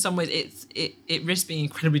also in some ways it risks being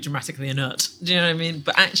incredibly dramatically inert. Do you know what I mean?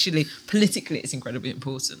 But actually, politically, it's incredibly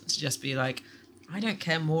important to just be like, I don't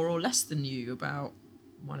care more or less than you about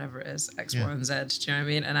whatever it is, X, Y, and Z. Do you know what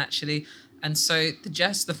I mean? And actually, and so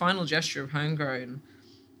the final gesture of Homegrown,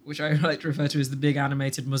 which I like to refer to as the big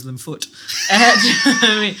animated Muslim foot, do you know what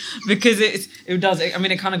I mean? Because it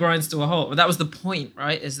kind of grinds to a halt. But that was the point,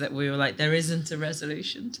 right? Is that we were like, there isn't a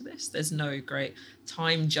resolution to this. There's no great...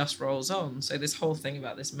 Time just rolls on. So this whole thing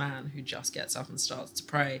about this man who just gets up and starts to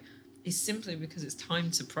pray is simply because it's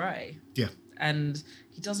time to pray. Yeah. And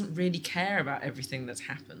he doesn't really care about everything that's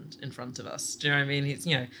happened in front of us. Do you know what I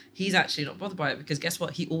mean? He's actually not bothered by it, because guess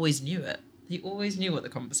what? He always knew it. He always knew what the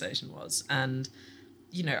conversation was. And,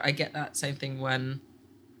 I get that same thing when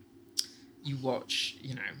you watch,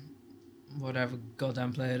 whatever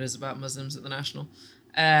goddamn play it is about Muslims at the National.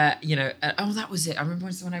 That was it. I remember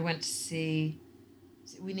when I went to see...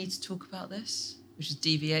 We Need to Talk About This, which is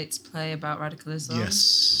DV8's play about radical Islam.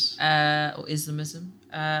 Yes. Or Islamism.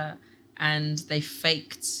 And they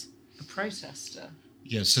faked a protester.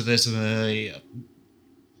 Yeah, so there's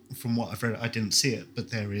from what I've read, I didn't see it,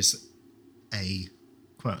 but there is a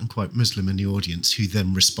quote-unquote Muslim in the audience who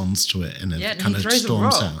then responds to it and kind of storms out. Yeah, he throws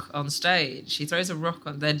a rock on stage. He throws a rock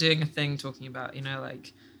on... They're doing a thing talking about,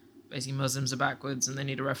 basically Muslims are backwards and they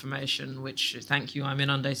need a reformation, which, thank you, I'm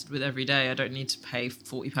inundated with every day. I don't need to pay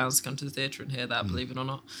 £40 to come to the theatre and hear that, believe it or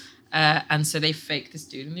not. And so they fake this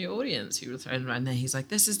dude in the audience who was thrown around there. He's like,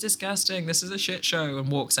 this is disgusting, this is a shit show, and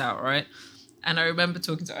walks out, right? And I remember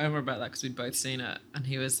talking to Omar about that because we'd both seen it. And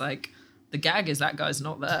he was like, the gag is that guy's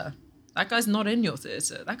not there. That guy's not in your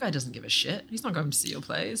theatre. That guy doesn't give a shit. He's not going to see your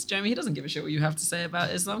plays. Do you know what I mean? He doesn't give a shit what you have to say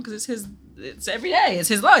about Islam, because it's every day. It's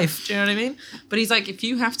his life. Do you know what I mean? But he's like, if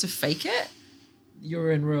you have to fake it,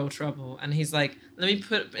 you're in real trouble. And he's like, let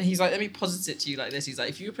me posit it to you like this. He's like,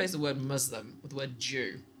 if you replace the word Muslim with the word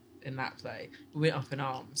Jew in that play, we're up in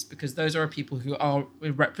arms, because those are people who are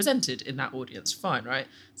represented in that audience. Fine, right?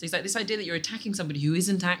 So he's like, this idea that you're attacking somebody who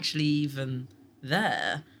isn't actually even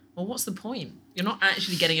there, well, what's the point? You're not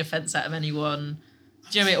actually getting offence out of anyone.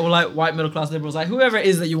 Do you know what I mean? Or like white middle class liberals, like whoever it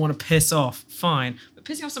is that you want to piss off, fine. But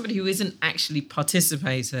pissing off somebody who isn't actually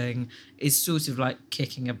participating is sort of like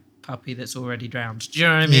kicking a puppy that's already drowned. Do you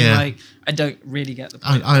know what I mean? Yeah. Like, I don't really get the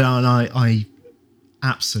point. I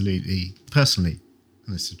absolutely, personally,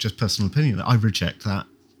 and this is just personal opinion, I reject that.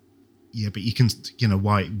 Yeah, but you can,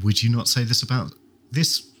 why would you not say this about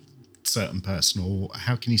this certain person, or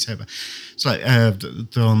how can you say about... It's like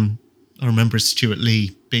I remember Stuart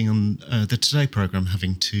Lee being on the Today programme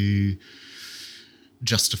having to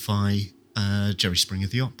justify Jerry Springer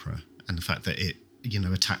the Opera and the fact that it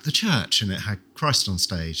attacked the church, and it had Christ on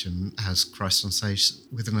stage, and has Christ on stage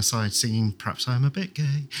with an aside singing "Perhaps I Am a Bit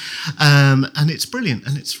Gay," and it's brilliant,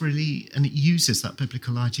 and it uses that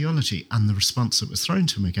biblical ideology. And the response that was thrown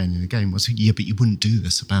to him again and again was, "Yeah, but you wouldn't do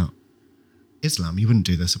this about Islam. You wouldn't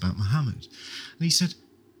do this about Muhammad." And he said,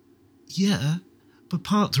 "Yeah, but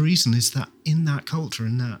part of the reason is that in that culture,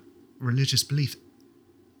 in that religious belief,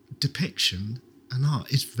 depiction and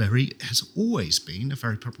art has always been a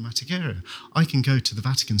very problematic area. I can go to the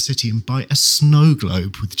Vatican City and buy a snow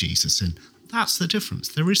globe with Jesus in. That's the difference.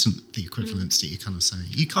 There isn't the equivalence that you're kind of saying.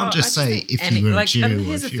 You can't just say if you were a Jew. And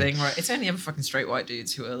here's the thing, right? It's only ever fucking straight white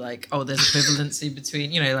dudes who are like, oh, there's equivalency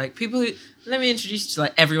between, like people who, let me introduce you to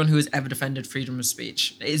like everyone who has ever defended freedom of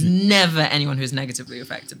speech. It is never anyone who is negatively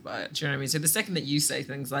affected by it. Do you know what I mean? So the second that you say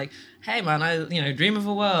things like, hey man, I dream of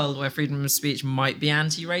a world where freedom of speech might be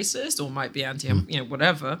anti-racist or might be anti,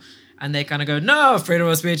 whatever. And they kind of go, no, freedom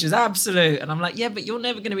of speech is absolute. And I'm like, yeah, but you're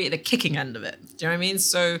never going to be at the kicking end of it. Do you know what I mean?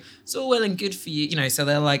 So it's all well and good for you. So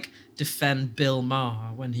they're like, defend Bill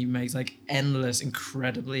Maher when he makes like endless,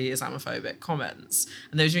 incredibly Islamophobic comments.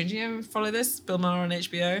 And they were doing, do you ever follow this? Bill Maher on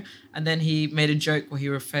HBO. And then he made a joke where he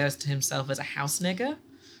refers to himself as a house nigger.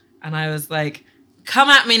 And I was like, come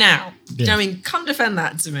at me now. Do you know what I mean? Come defend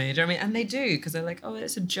that to me. Do you know what I mean? And they do, because they're like, oh,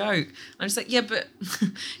 it's a joke. And I'm just like, yeah, but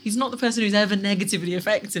he's not the person who's ever negatively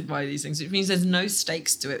affected by these things, which means there's no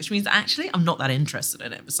stakes to it, which means actually I'm not that interested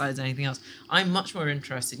in it besides anything else. I'm much more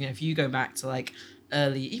interested, if you go back to like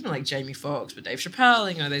early, even like Jamie Foxx, but Dave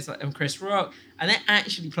Chappelle, there's like Chris Rock, and they're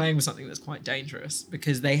actually playing with something that's quite dangerous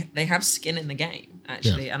because they have skin in the game,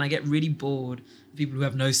 actually. And I get really bored people who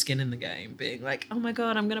have no skin in the game being like, oh my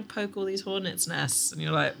god, I'm gonna poke all these hornets' nests, and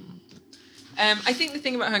you're like, I think the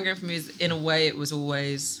thing about Homegrown for me is, in a way, it was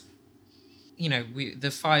always,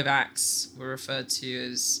 the 5 acts were referred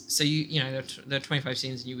to as, so there are 25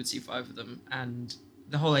 scenes and you would see 5 of them, and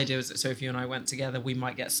the whole idea was that, so if you and I went together, we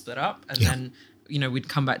might get split up, and then we'd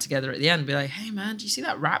come back together at the end and be like, hey man, do you see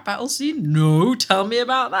that rap battle scene? No, tell me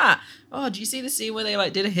about that. Oh, do you see the scene where they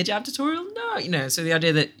like did a hijab tutorial? No. So the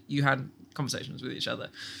idea that you had conversations with each other,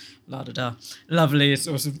 la da da, lovely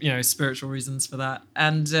sort of spiritual reasons for that.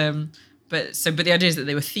 And but the idea is that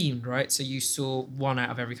they were themed, right? So you saw one out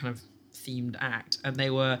of every kind of themed act, and they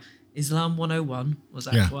were Islam 101 was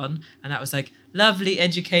Act 1, and that was like lovely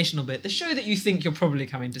educational bit, the show that you think you're probably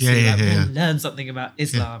coming to see, learn something about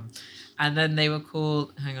Islam. And then they were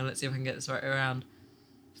called, hang on, let's see if I can get this right around,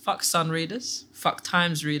 fuck Sun readers, fuck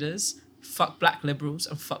Times readers, fuck black liberals,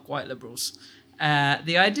 and fuck white liberals.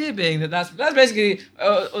 The idea being that's basically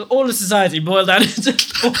all of society boiled down into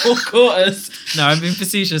 4 quarters. No, I'm being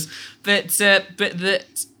facetious. But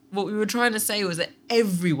that what we were trying to say was that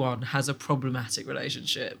everyone has a problematic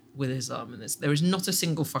relationship with Islam in this. There is not a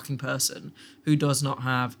single fucking person who does not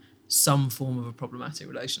have some form of a problematic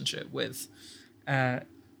relationship with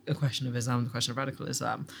the question of Islam, the question of radical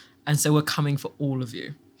Islam. And so we're coming for all of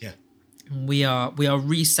you. Yeah. And we are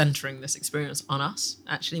recentering this experience on us,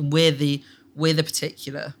 actually. We're the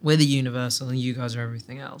particular, we're the universal, and you guys are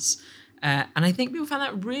everything else. And I think people found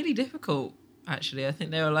that really difficult, actually. I think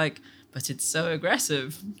they were like, but it's so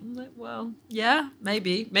aggressive. I'm like, well, yeah,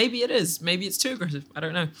 maybe it is. Maybe it's too aggressive. I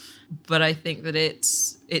don't know. But I think that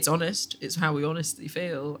it's honest. It's how we honestly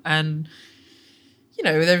feel. And,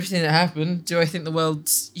 with everything that happened, do I think the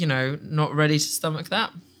world's, not ready to stomach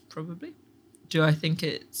that? Probably. Do I think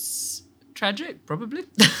it's tragic? Probably.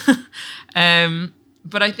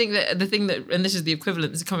 But I think that the thing that, and this is the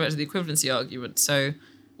equivalent, this is coming back to the equivalency argument. So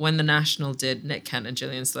when The National did, Nick Kent and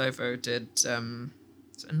Gillian Slovo did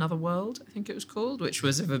Another World, I think it was called, which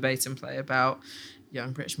was a verbatim play about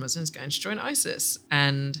young British Muslims going to join ISIS.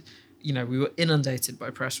 And, we were inundated by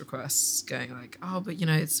press requests going like, oh, but,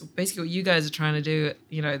 it's basically what you guys are trying to do,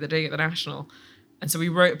 they're doing it at The National. And so we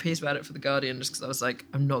wrote a piece about it for The Guardian just because I was like,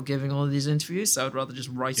 I'm not giving all of these interviews, so I'd rather just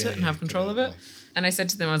write it and have control of it. And I said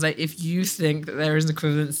to them, I was like, if you think that there is an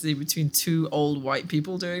equivalency between 2 old white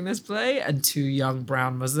people doing this play and 2 young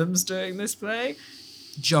brown Muslims doing this play,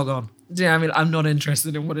 jog on. Yeah, I mean, I'm not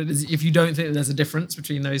interested in what it is. If you don't think that there's a difference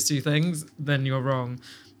between those 2 things, then you're wrong.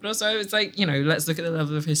 But also, it's like, let's look at the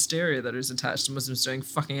level of hysteria that is attached to Muslims doing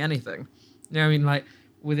fucking anything. I mean, like,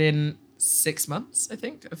 within 6 months, I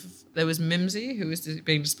think, there was Mimsy, who was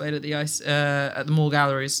being displayed at the mall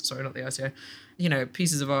galleries. Sorry, not the ICO.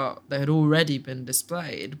 Pieces of art that had already been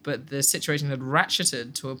displayed, but the situation had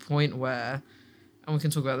ratcheted to a point where, and we can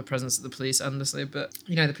talk about the presence of the police endlessly, but,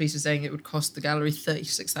 the police were saying it would cost the gallery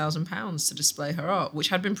 £36,000 to display her art, which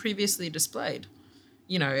had been previously displayed.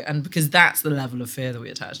 And because that's the level of fear that we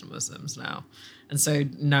attach to Muslims now. And so,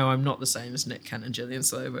 no, I'm not the same as Nick Kent and Gillian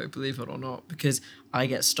Slovo, believe it or not, because I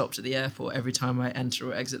get stopped at the airport every time I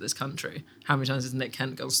enter or exit this country. How many times has Nick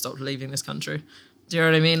Kent got stopped leaving this country? Do you know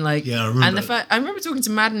what I mean? Like, yeah, I remember. And the fact, I remember talking to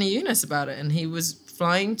Madani Yunus about it, and he was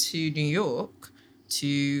flying to New York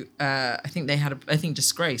to, I think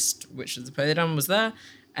Disgraced, which was the play they done, was there,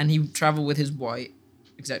 and he travelled with his white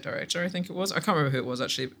exec director, I think it was. I can't remember who it was,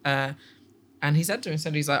 actually. And he said to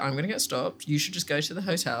him, he's like, I'm going to get stopped. You should just go to the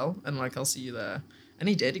hotel and, like, I'll see you there. And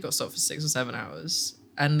he did. He got stopped for 6 or 7 hours.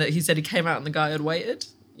 And he said he came out and the guy had waited,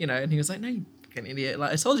 and he was like, no, you fucking idiot.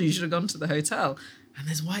 Like, I told you should have gone to the hotel. And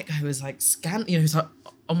this white guy was like, he was like,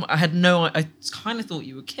 I kind of thought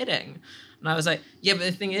you were kidding. And I was like, yeah, but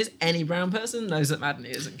the thing is, any brown person knows that Madney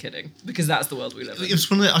isn't kidding, because that's the world we live in. It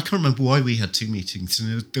was one of the, I can't remember why we had 2 meetings.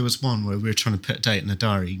 And there was one where we were trying to put a date in a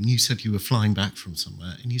diary, and you said you were flying back from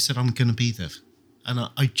somewhere, and you said, I'm going to be there. And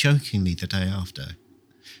I jokingly, the day after,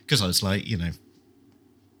 because I was like,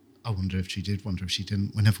 I wonder if she did, wonder if she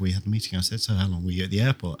didn't. Whenever we had a meeting, I said, so how long were you at the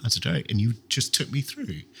airport? As a joke. And you just took me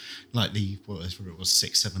through, like whatever it was,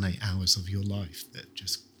 6, 7, 8 hours of your life that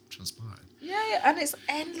just transpired. Yeah, and it's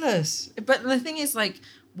endless. But the thing is, like,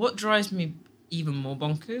 what drives me even more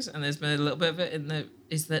bonkers, and there's been a little bit of it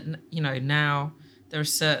is that, now there are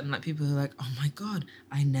certain, like, people who are like, oh my God,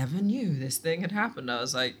 I never knew this thing had happened. I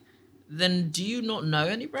was like, then do you not know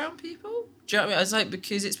any brown people? Do you know what I mean? I was like,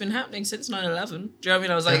 because it's been happening since 9/11. Do you know what I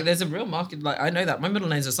mean? I was like, there's a real market. Like, I know that. My middle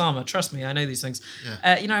name's Osama. Trust me, I know these things.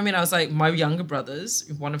 Yeah. You know what I mean? I was like, my younger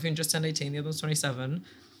brothers, one of whom just turned 18, the other was 27.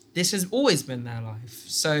 This has always been their life.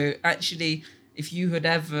 So actually, if you had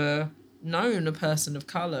ever known a person of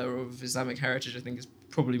colour or of Islamic heritage, I think is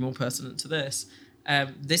probably more pertinent to this.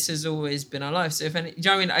 This has always been our life. So if any, do you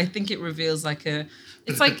know what I mean? I think it reveals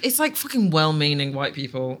it's like fucking well-meaning white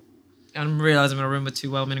people. I'm realising I'm in a room with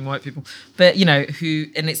 2 well-meaning white people, but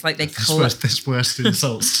and it's like they There's worse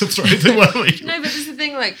insults to throw than well-meaning. No, but this is the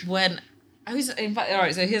thing. Like when I was, in fact, all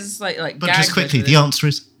right. So here's like. But just quickly, the answer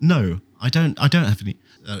is no. I don't have any.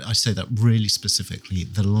 I say that really specifically.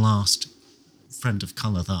 The last friend of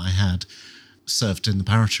colour that I had served in the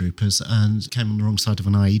paratroopers and came on the wrong side of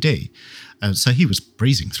an IED, so he was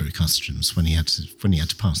breezing through customs when he had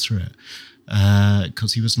to pass through it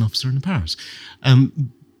because he was an officer in the paras.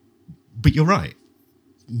 But you're right.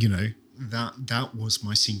 That was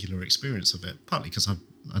my singular experience of it. Partly because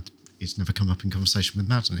it's never come up in conversation with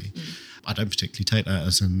Madney. I don't particularly take that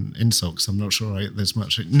as an insult because I'm not sure there's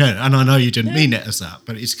much. No, and I know you didn't mean it as that,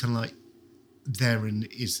 but it's kind of like therein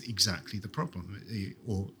is exactly the problem,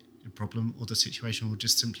 or the situation, or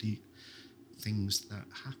just simply things that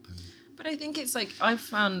happen. But I think it's like I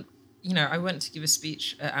found. I went to give a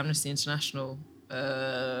speech at Amnesty International.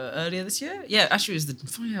 Earlier this year? Yeah, actually it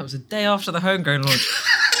was the day after the Homegrown launch.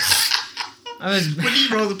 Would you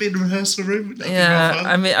rather be in the rehearsal room? Yeah,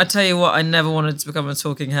 I mean, I tell you what, I never wanted to become a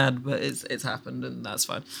talking head, but it's happened and that's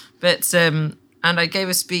fine. But and I gave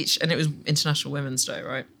a speech and it was International Women's Day,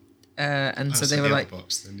 right? And so they were like,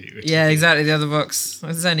 box, yeah, exactly, the other box.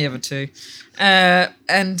 There's only ever 2.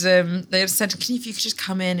 And they said, if you could just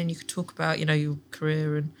come in and you could talk about, your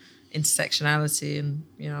career and intersectionality, and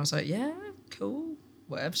I was like, yeah. Cool,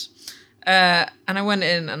 whatevs. And I went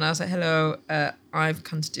in and I was like, hello, I've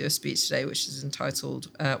come to do a speech today which is entitled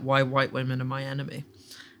Why White Women Are My Enemy.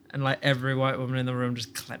 And like every white woman in the room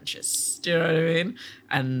just clenches. Do you know what I mean?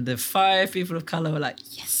 And the 5 people of colour were like,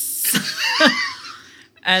 yes.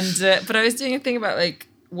 And but I was doing a thing about like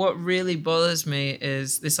what really bothers me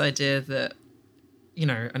is this idea that,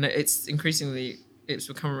 and it's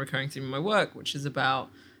become a recurring theme in my work, which is about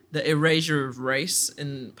the erasure of race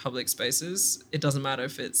in public spaces. It doesn't matter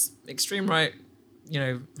if it's extreme right,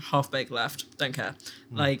 half-baked left, don't care.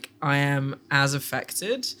 Like, I am as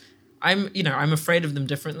affected. I'm afraid of them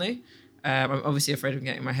differently. I'm obviously afraid of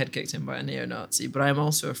getting my head kicked in by a neo-Nazi, but I'm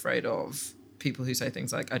also afraid of people who say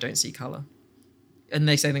things like, I don't see colour. And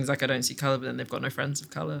they say things like, I don't see colour, but then they've got no friends of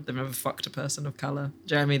colour. They've never fucked a person of colour.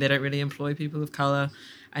 Jeremy, they don't really employ people of colour.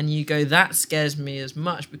 And you go, that scares me as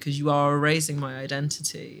much because you are erasing my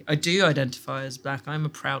identity. I do identify as black. I'm a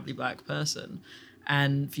proudly black person.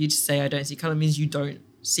 And for you to say I don't see colour means you don't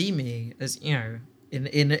see me as, in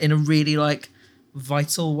a really like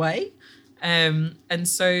vital way. And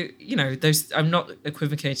so, I'm not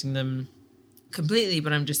equivocating them completely,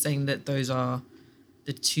 but I'm just saying that those are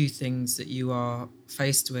the 2 things that you are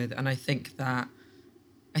faced with. And I think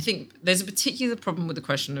there's a particular problem with the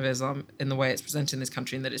question of Islam in the way it's presented in this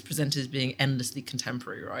country, and that it's presented as being endlessly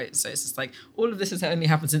contemporary, right? So it's just like, all of this has only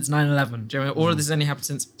happened since 9/11. Do you know? All of this has only happened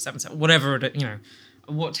since 7/7, whatever,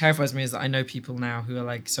 What terrifies me is that I know people now who are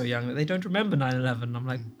like so young that they don't remember 9/11. I'm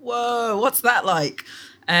like, whoa, what's that like?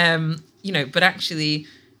 But actually,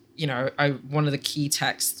 one of the key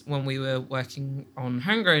texts when we were working on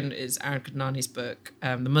Homegrown is Aaron Kadnani's book,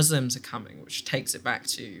 The Muslims Are Coming, which takes it back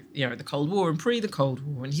to, the Cold War and pre the Cold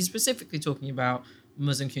War. And he's specifically talking about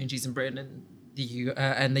Muslim communities in Britain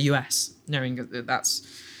and the US, knowing that that's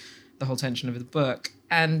the whole tension of the book.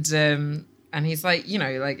 And he's like,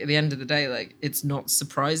 like at the end of the day, like it's not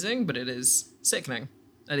surprising, but it is sickening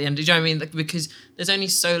at the end. Do you know what I mean? Like, because there's only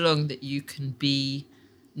so long that you can be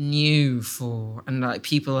new for, and like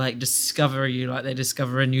people like discover you like they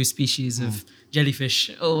discover a new species of jellyfish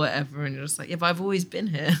or whatever, and you're just like, yeah, but I've always been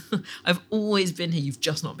here. I've always been here, you've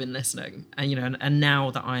just not been listening. And and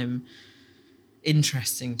now that I'm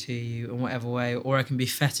interesting to you in whatever way, or it can be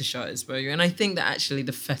fetishized by you. And I think that actually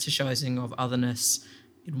the fetishizing of otherness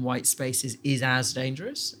in white spaces is as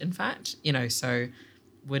dangerous, in fact. So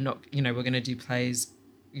we're not, we're going to do plays.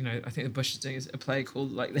 I think the Bush is doing a play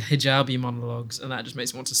called like the Hijabi monologues, and that just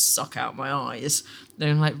makes me want to suck out my eyes. Then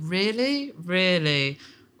I'm like, really?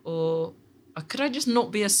 Or could I just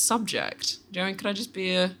not be a subject? Do you know what I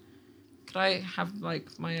mean? Could I have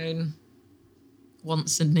like my own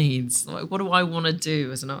wants and needs? Like, what do I want to do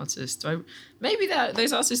as an artist? Maybe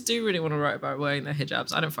those artists do really want to write about wearing their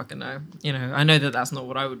hijabs. I don't fucking know. I know that that's not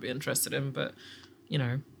what I would be interested in, but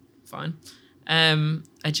fine.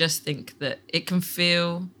 I just think that it can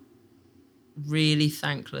feel really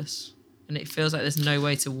thankless, and it feels like there's no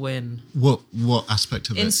way to win. What aspect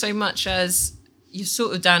of it? In so much as you're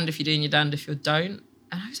sort of damned if you do and you're damned if you don't.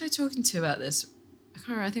 And I was talking to about this. I can't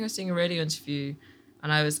remember. I think I was doing a radio interview,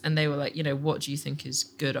 and they were like, what do you think is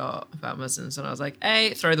good art about Muslims? And I was like,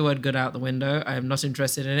 throw the word good out the window. I am not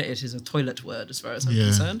interested in it. It is a toilet word as far as I'm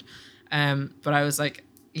concerned. But I was like,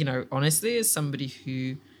 honestly, as somebody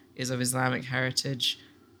who is of Islamic heritage,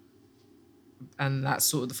 and that's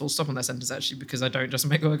sort of the full stop on that sentence, actually, because I don't just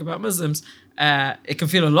make work about Muslims. It can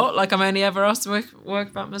feel a lot like I'm only ever asked to work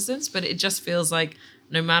about Muslims, but it just feels like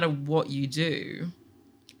no matter what you do,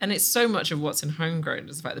 and it's so much of what's in Homegrown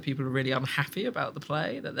is the fact that people are really unhappy about the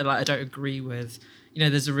play, that they're like, I don't agree with,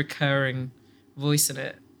 there's a recurring voice in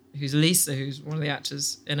it, who's Lisa, who's one of the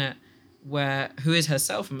actors in it, who is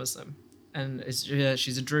herself a Muslim, and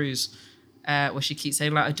she's a Druze, where she keeps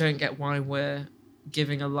saying, like, I don't get why we're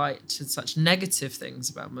giving a light to such negative things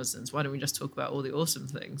about Muslims. Why don't we just talk about all the awesome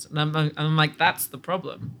things? And I'm like, that's the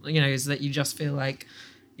problem, is that you just feel like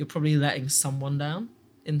you're probably letting someone down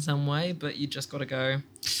in some way, but you just got to go,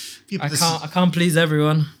 I can't please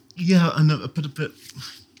everyone. Yeah, I know, but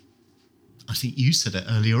I think you said it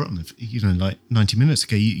earlier on, like 90 minutes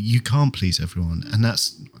ago, you can't please everyone. And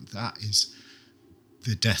that is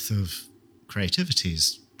the death of creativity,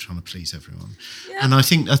 is trying to please everyone. Yeah. And I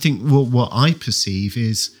think what I perceive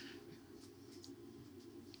is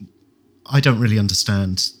I don't really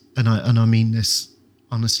understand, and I mean this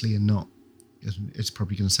honestly, and not, it's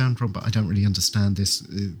probably going to sound wrong, but I don't really understand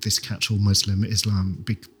this catch-all Muslim Islam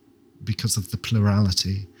because of the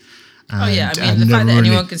plurality. The fact that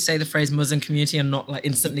anyone can say the phrase Muslim community and not like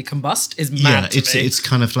instantly combust is mad to me. It's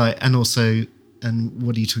kind of like, and also, and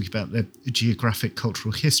what are you talking about? The geographic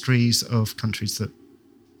cultural histories of countries that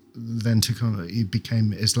then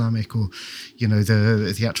became Islamic, or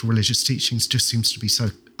the actual religious teachings just seems to be so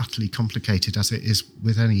utterly complicated, as it is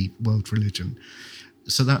with any world religion.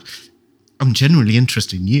 So that I'm genuinely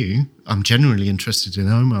interested in you. I'm genuinely interested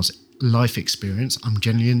in Omar's life experience. I'm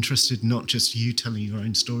genuinely interested not just you telling your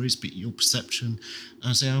own stories, but your perception,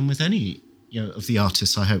 as I am with any of the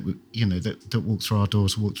artists I hope that walk through our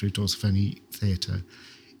doors, walk through doors of any theatre.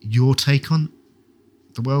 Your take on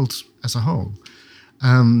the world as a whole.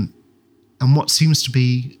 And what seems to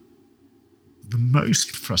be the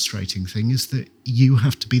most frustrating thing is that you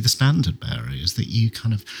have to be the standard bearer, is that you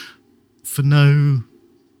kind of,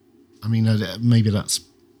 maybe that's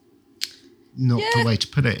not the way to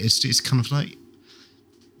put it. It's kind of like,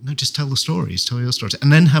 no, just tell your stories,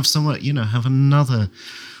 and then have someone, have another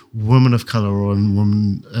woman of colour or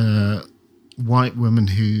white woman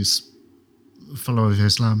who's a follower of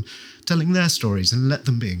Islam telling their stories, and let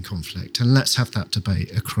them be in conflict, and let's have that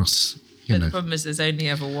debate across. The problem is there's only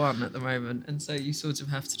ever one at the moment, and so you sort of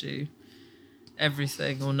have to do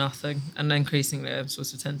everything or nothing, and increasingly I'm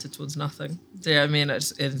sort of tempted towards nothing. So,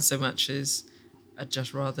 in so much as I'd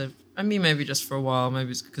just rather, maybe just for a while,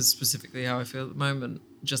 maybe it's because specifically how I feel at the moment,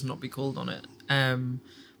 just not be called on it.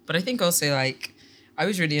 But I think also, like, I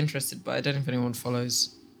was really interested, but I don't know if anyone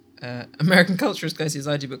follows American culture as closely as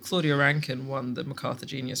I do, but Claudia Rankin won the MacArthur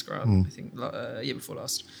Genius Grant, I think, year before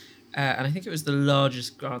last. And I think it was the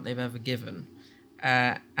largest grant they've ever given.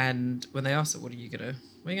 And when they asked her, what are you going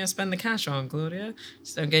to spend the cash on, Claudia?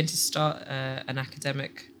 So I'm going to start an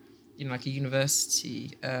academic, like a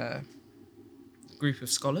university group of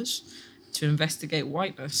scholars to investigate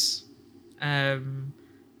whiteness. Claudia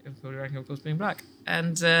Rankin, of course, being black.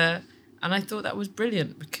 And I thought that was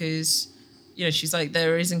brilliant because, she's like,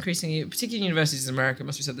 there is increasingly, particularly in universities in America, it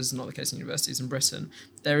must be said this is not the case in universities in Britain,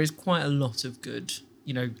 there is quite a lot of good,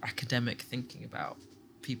 academic thinking about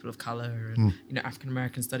people of color and African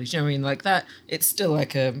American studies. Do you know what I mean? Like that, it's still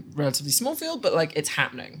like a relatively small field, but like it's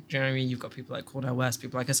happening. Do you know what I mean? You've got people like Cornel West,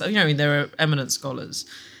 people like us. You know what I mean? There are eminent scholars.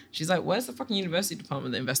 She's like, where's the fucking university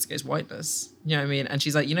department that investigates whiteness? You know what I mean? And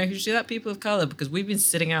she's like, you know who should do that? People of color, because we've been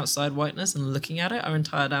sitting outside whiteness and looking at it our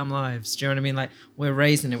entire damn lives. Do you know what I mean? Like, we're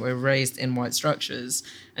raised in it. We're raised in white structures.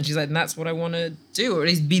 And she's like, and that's what I want to do, or at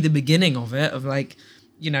least be the beginning of it, of like,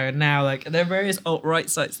 now, like, there are various alt-right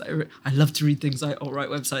sites that I love to read things like alt-right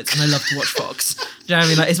websites, and I love to watch Fox. Do you know what I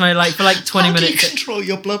mean? Like, it's my, like, for like 20 minutes. How do you control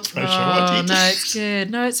your blood pressure? Oh, no, it's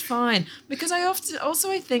good. No, it's fine. Because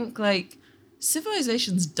I think, like,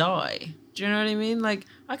 civilizations die. Do you know what I mean? Like,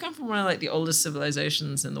 I come from one of, like, the oldest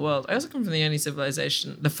civilizations in the world. I also come from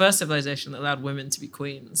the first civilization that allowed women to be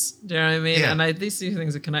queens. Do you know what I mean? Yeah. And these two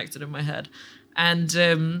things are connected in my head. And,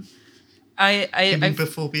 Even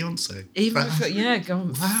before Beyonce. Even before, yeah, go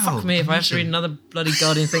on, Wow, fuck me if I have to read another bloody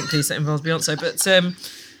Guardian think piece that involves Beyonce. But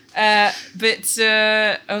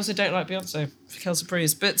I also don't like Beyonce for Kelsey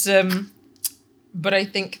Priest. But I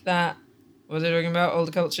think that, what was I talking about?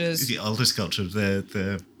 Older cultures. The oldest culture,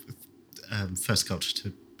 the first culture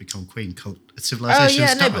to become queen, civilizations. Oh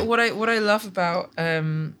yeah, no. die. But what I love about I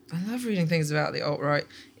love reading things about the alt-right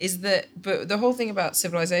is that, but the whole thing about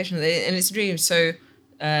civilization and its dreams. So.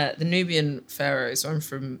 The Nubian pharaohs, so I'm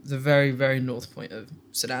from the very, very north point of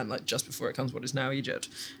Sudan, like just before it comes what is now Egypt.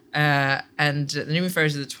 And the Nubian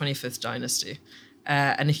pharaohs are the 25th dynasty.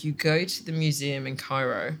 And if you go to the museum in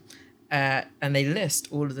Cairo and they list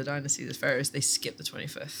all of the dynasties of pharaohs, they skip the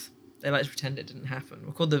 25th. They like to pretend it didn't happen.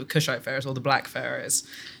 We're called the Kushite pharaohs or the black pharaohs.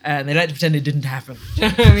 And they like to pretend it didn't happen. Do you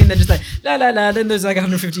know what I mean? They're just like, la, la, la. Then there's like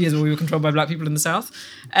 150 years where we were controlled by black people in the south.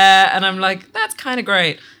 And I'm like, that's kind of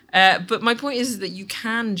great. But my point is that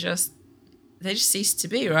they just cease to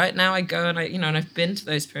be, right? Now I go and and I've been to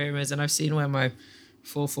those pyramids and I've seen where my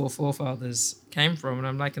forefathers came from. And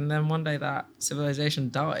I'm like, and then one day that civilization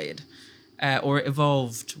died, or it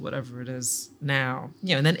evolved, whatever it is now,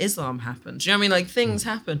 and then Islam happened. Do you know what I mean? Like things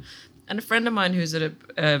happen. And a friend of mine who's a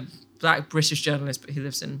black British journalist, but he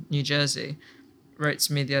lives in New Jersey, wrote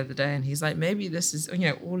to me the other day and he's like, maybe this is,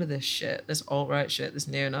 all of this shit, this alt-right shit, this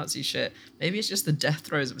neo-Nazi shit, maybe it's just the death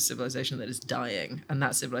throes of a civilization that is dying, and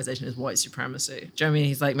that civilization is white supremacy. Do you know what I mean?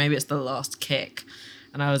 He's like, maybe it's the last kick.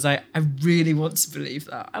 And I was like, I really want to believe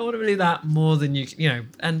that. I want to believe that more than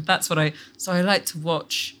and that's what so I like to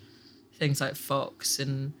watch things like Fox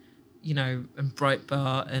and and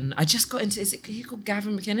Breitbart, and I just got into, is it called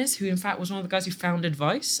Gavin McInnes, who in fact was one of the guys who founded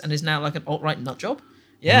Vice and is now like an alt-right nutjob.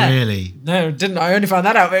 Yeah. Really? No, didn't. I only found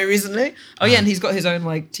that out very recently. Oh, yeah, and he's got his own,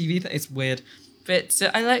 like, TV thing. It's weird. But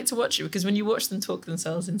I like to watch it because when you watch them talk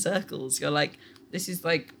themselves in circles, you're like, this is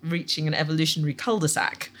like reaching an evolutionary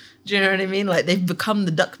cul-de-sac. Do you know what I mean? Like, they've become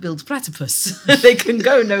the duck-billed platypus. They can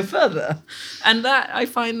go no further. And I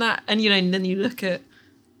find that, and, and then you look at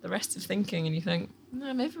the rest of thinking and you think,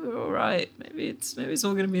 no, maybe we're all right. Maybe it's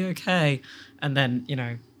all going to be okay. And then,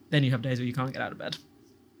 then you have days where you can't get out of bed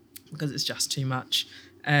because it's just too much.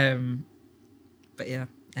 But yeah,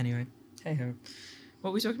 anyway, hey ho.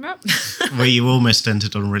 What were we talking about? Well, you almost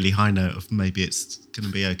ended on a really high note of maybe it's going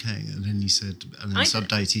to be okay, and then you said, and then some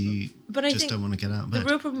days you just don't want to get out of bed. The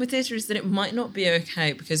real problem with theatre is that it might not be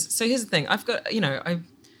okay because, so here's the thing, I've got,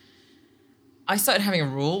 I started having a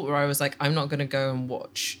rule where I was like, I'm not going to go and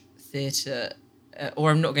watch theatre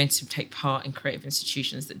or I'm not going to take part in creative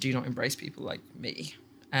institutions that do not embrace people like me,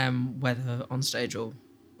 whether on stage or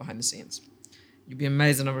behind the scenes. You'd be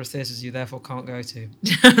amazed the number of theatres you therefore can't go to.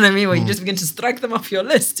 Do you know what I mean? Where you just begin to strike them off your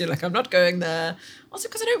list. You're like, I'm not going there. Also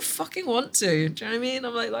because I don't fucking want to. Do you know what I mean?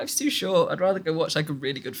 I'm like, life's too short. I'd rather go watch like a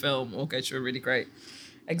really good film or go to a really great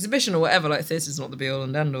exhibition or whatever. Like theatre's not the be all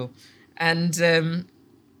and end all. And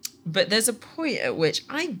but there's a point at which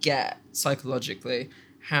I get psychologically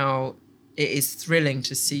how it is thrilling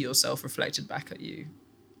to see yourself reflected back at you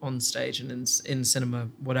on stage and in cinema,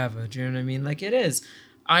 whatever. Do you know what I mean? Like it is.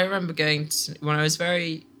 I remember going to, when I was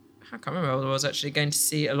I can't remember how old I was actually, going to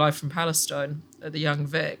see A Life from Palestine at the Young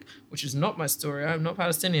Vic, which is not my story. I'm not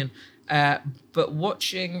Palestinian. But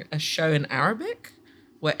watching a show in Arabic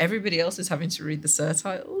where everybody else is having to read the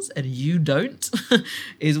surtitles and you don't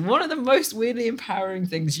is one of the most weirdly empowering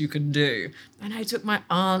things you can do. And I took my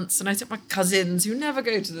aunts and I took my cousins who never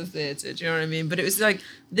go to the theatre, do you know what I mean? But it was like,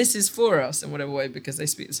 this is for us in whatever way because they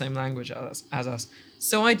speak the same language as us.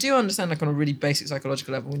 So I do understand, like on a really basic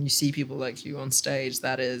psychological level, when you see people like you on stage,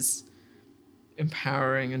 that is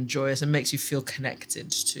empowering and joyous and makes you feel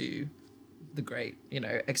connected to the great,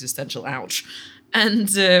 existential ouch.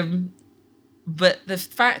 And but the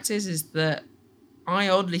fact is that I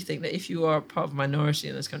oddly think that if you are part of a minority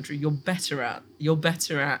in this country, you're better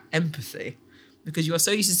at empathy because you are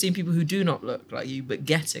so used to seeing people who do not look like you, but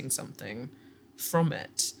getting something from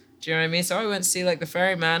it. Do you know what I mean? So I went to see like The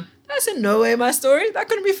Ferryman. That's in no way my story. That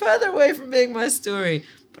couldn't be further away from being my story.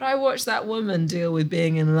 But I watched that woman deal with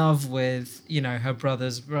being in love with, you know, her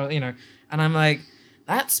brother's, you know, and I'm like,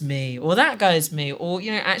 that's me, or that guy's me, or,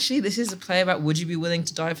 you know, actually this is a play about would you be willing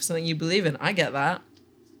to die for something you believe in? I get that.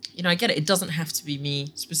 You know, I get it. It doesn't have to be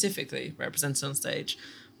me specifically represented on stage.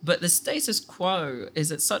 But the status quo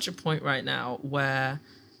is at such a point right now where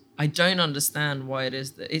I don't understand why it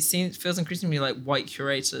is that it feels increasingly like white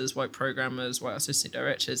curators, white programmers, white artistic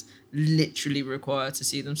directors literally require to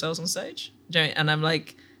see themselves on stage. And I'm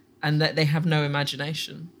like, and that they have no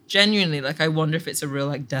imagination. Genuinely, like, I wonder if it's a real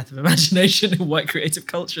like death of imagination in white creative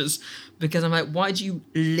cultures, because I'm like, why do you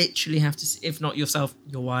literally have to see, if not yourself,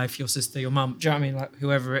 your wife, your sister, your mum, do you know what I mean? Like,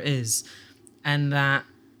 whoever it is. And that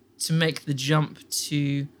to make the jump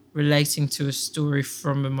to relating to a story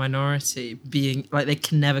from a minority being like, they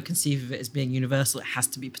can never conceive of it as being universal. It has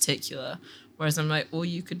to be particular. Whereas I'm like, or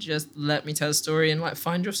you could just let me tell a story and like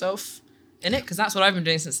find yourself in it, because that's what I've been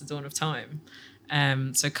doing since the dawn of time.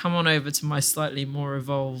 So come on over to my slightly more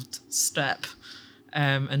evolved step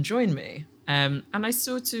and join me. And I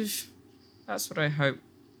sort of, that's what I hope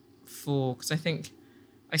for, because I think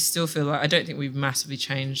I still feel like I don't think we've massively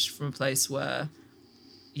changed from a place where,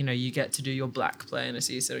 you know, you get to do your black play in a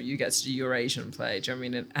season, or you get to do your Asian play. Do you know what I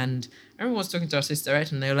mean? And everyone was talking to our sister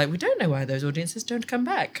director, and they were like, we don't know why those audiences don't come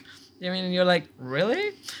back. You know what I mean? And you're like,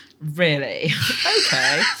 really? Really?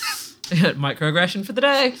 Okay. Microaggression for the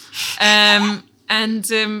day.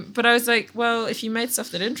 But I was like, well, if you made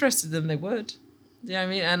stuff that interested them, they would. You know what I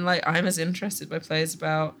mean? And like, I'm as interested by plays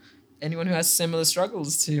about anyone who has similar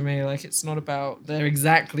struggles to me. Like, it's not about they're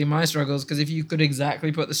exactly my struggles, because if you could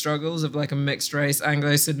exactly put the struggles of like a mixed race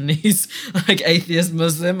Anglo-Sudanese like atheist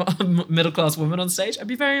Muslim middle class woman on stage, I'd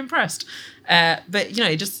be very impressed. But you know,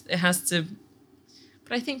 it has to.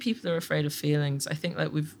 But I think people are afraid of feelings. I think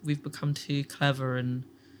like we've become too clever and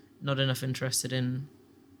not enough interested in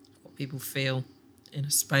what people feel in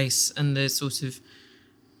a space, and the sort of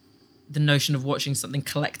the notion of watching something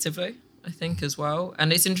collectively, I think, as well.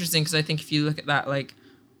 And it's interesting because I think if you look at that, like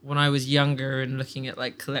when I was younger and looking at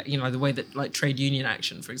like the way that like trade union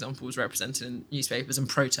action, for example, was represented in newspapers and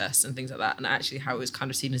protests and things like that, and actually how it was kind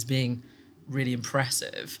of seen as being really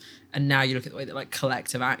impressive. And now you look at the way that like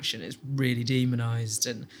collective action is really demonized,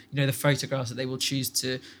 and you know the photographs that they will choose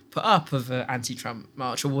to put up of an anti-Trump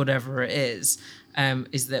march or whatever it is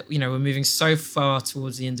that, you know, we're moving so far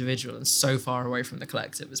towards the individual and so far away from the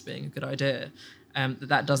collective as being a good idea.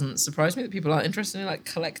 That doesn't surprise me that people aren't interested in like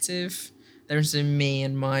collective. They're interested in me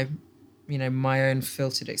and my, you know, my own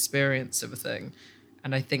filtered experience of a thing.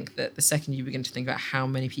 And I think that the second you begin to think about how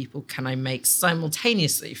many people can I make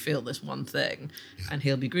simultaneously feel this one thing, and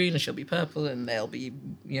he'll be green and she'll be purple and they'll be,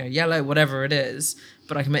 you know, yellow, whatever it is,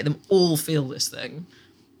 but I can make them all feel this thing.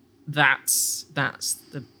 That's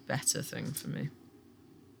the better thing for me.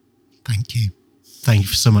 Thank you. Thank you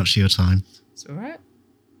so much for your time. It's all right.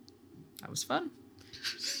 That was fun.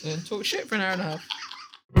 Talk shit for an hour and a half.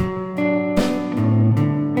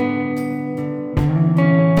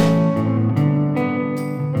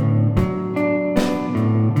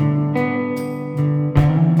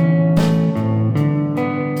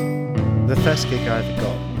 The first gig I ever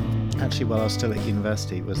got, actually while I was still at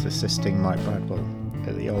university, was assisting Mike Bradwell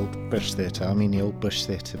at the old Bush Theatre. I mean the old Bush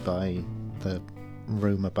Theatre by the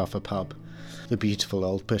room above a pub. The beautiful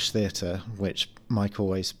old Bush Theatre, which Mike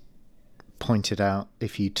always pointed out,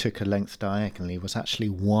 if you took a length diagonally, was actually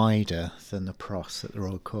wider than the Pros at the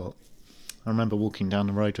Royal Court. I remember walking down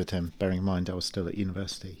the road with him, bearing in mind I was still at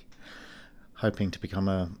university, hoping to become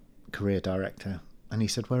a career director. And he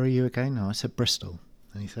said, "Where are you again?" And I said, "Bristol."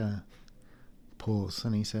 And he said, pause,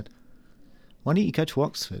 and he said, "Why don't you go to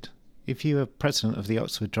Oxford? If you were president of the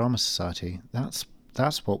Oxford Drama Society, that's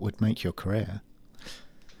what would make your career."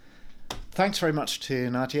 Thanks very much to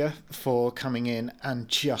Nadia for coming in and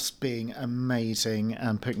just being amazing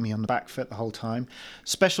and putting me on the back foot the whole time.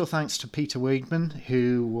 Special thanks to Peter Weidman,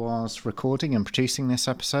 who was recording and producing this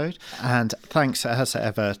episode. And thanks as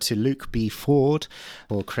ever to Luke B. Ford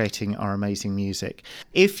for creating our amazing music.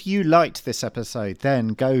 If you liked this episode, then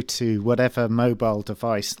go to whatever mobile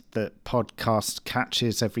device that podcast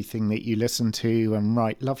catches everything that you listen to and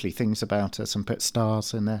write lovely things about us and put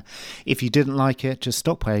stars in there. If you didn't like it, just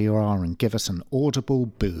stop where you are and give us an audible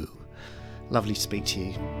boo. Lovely to speak to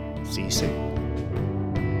you. See you soon.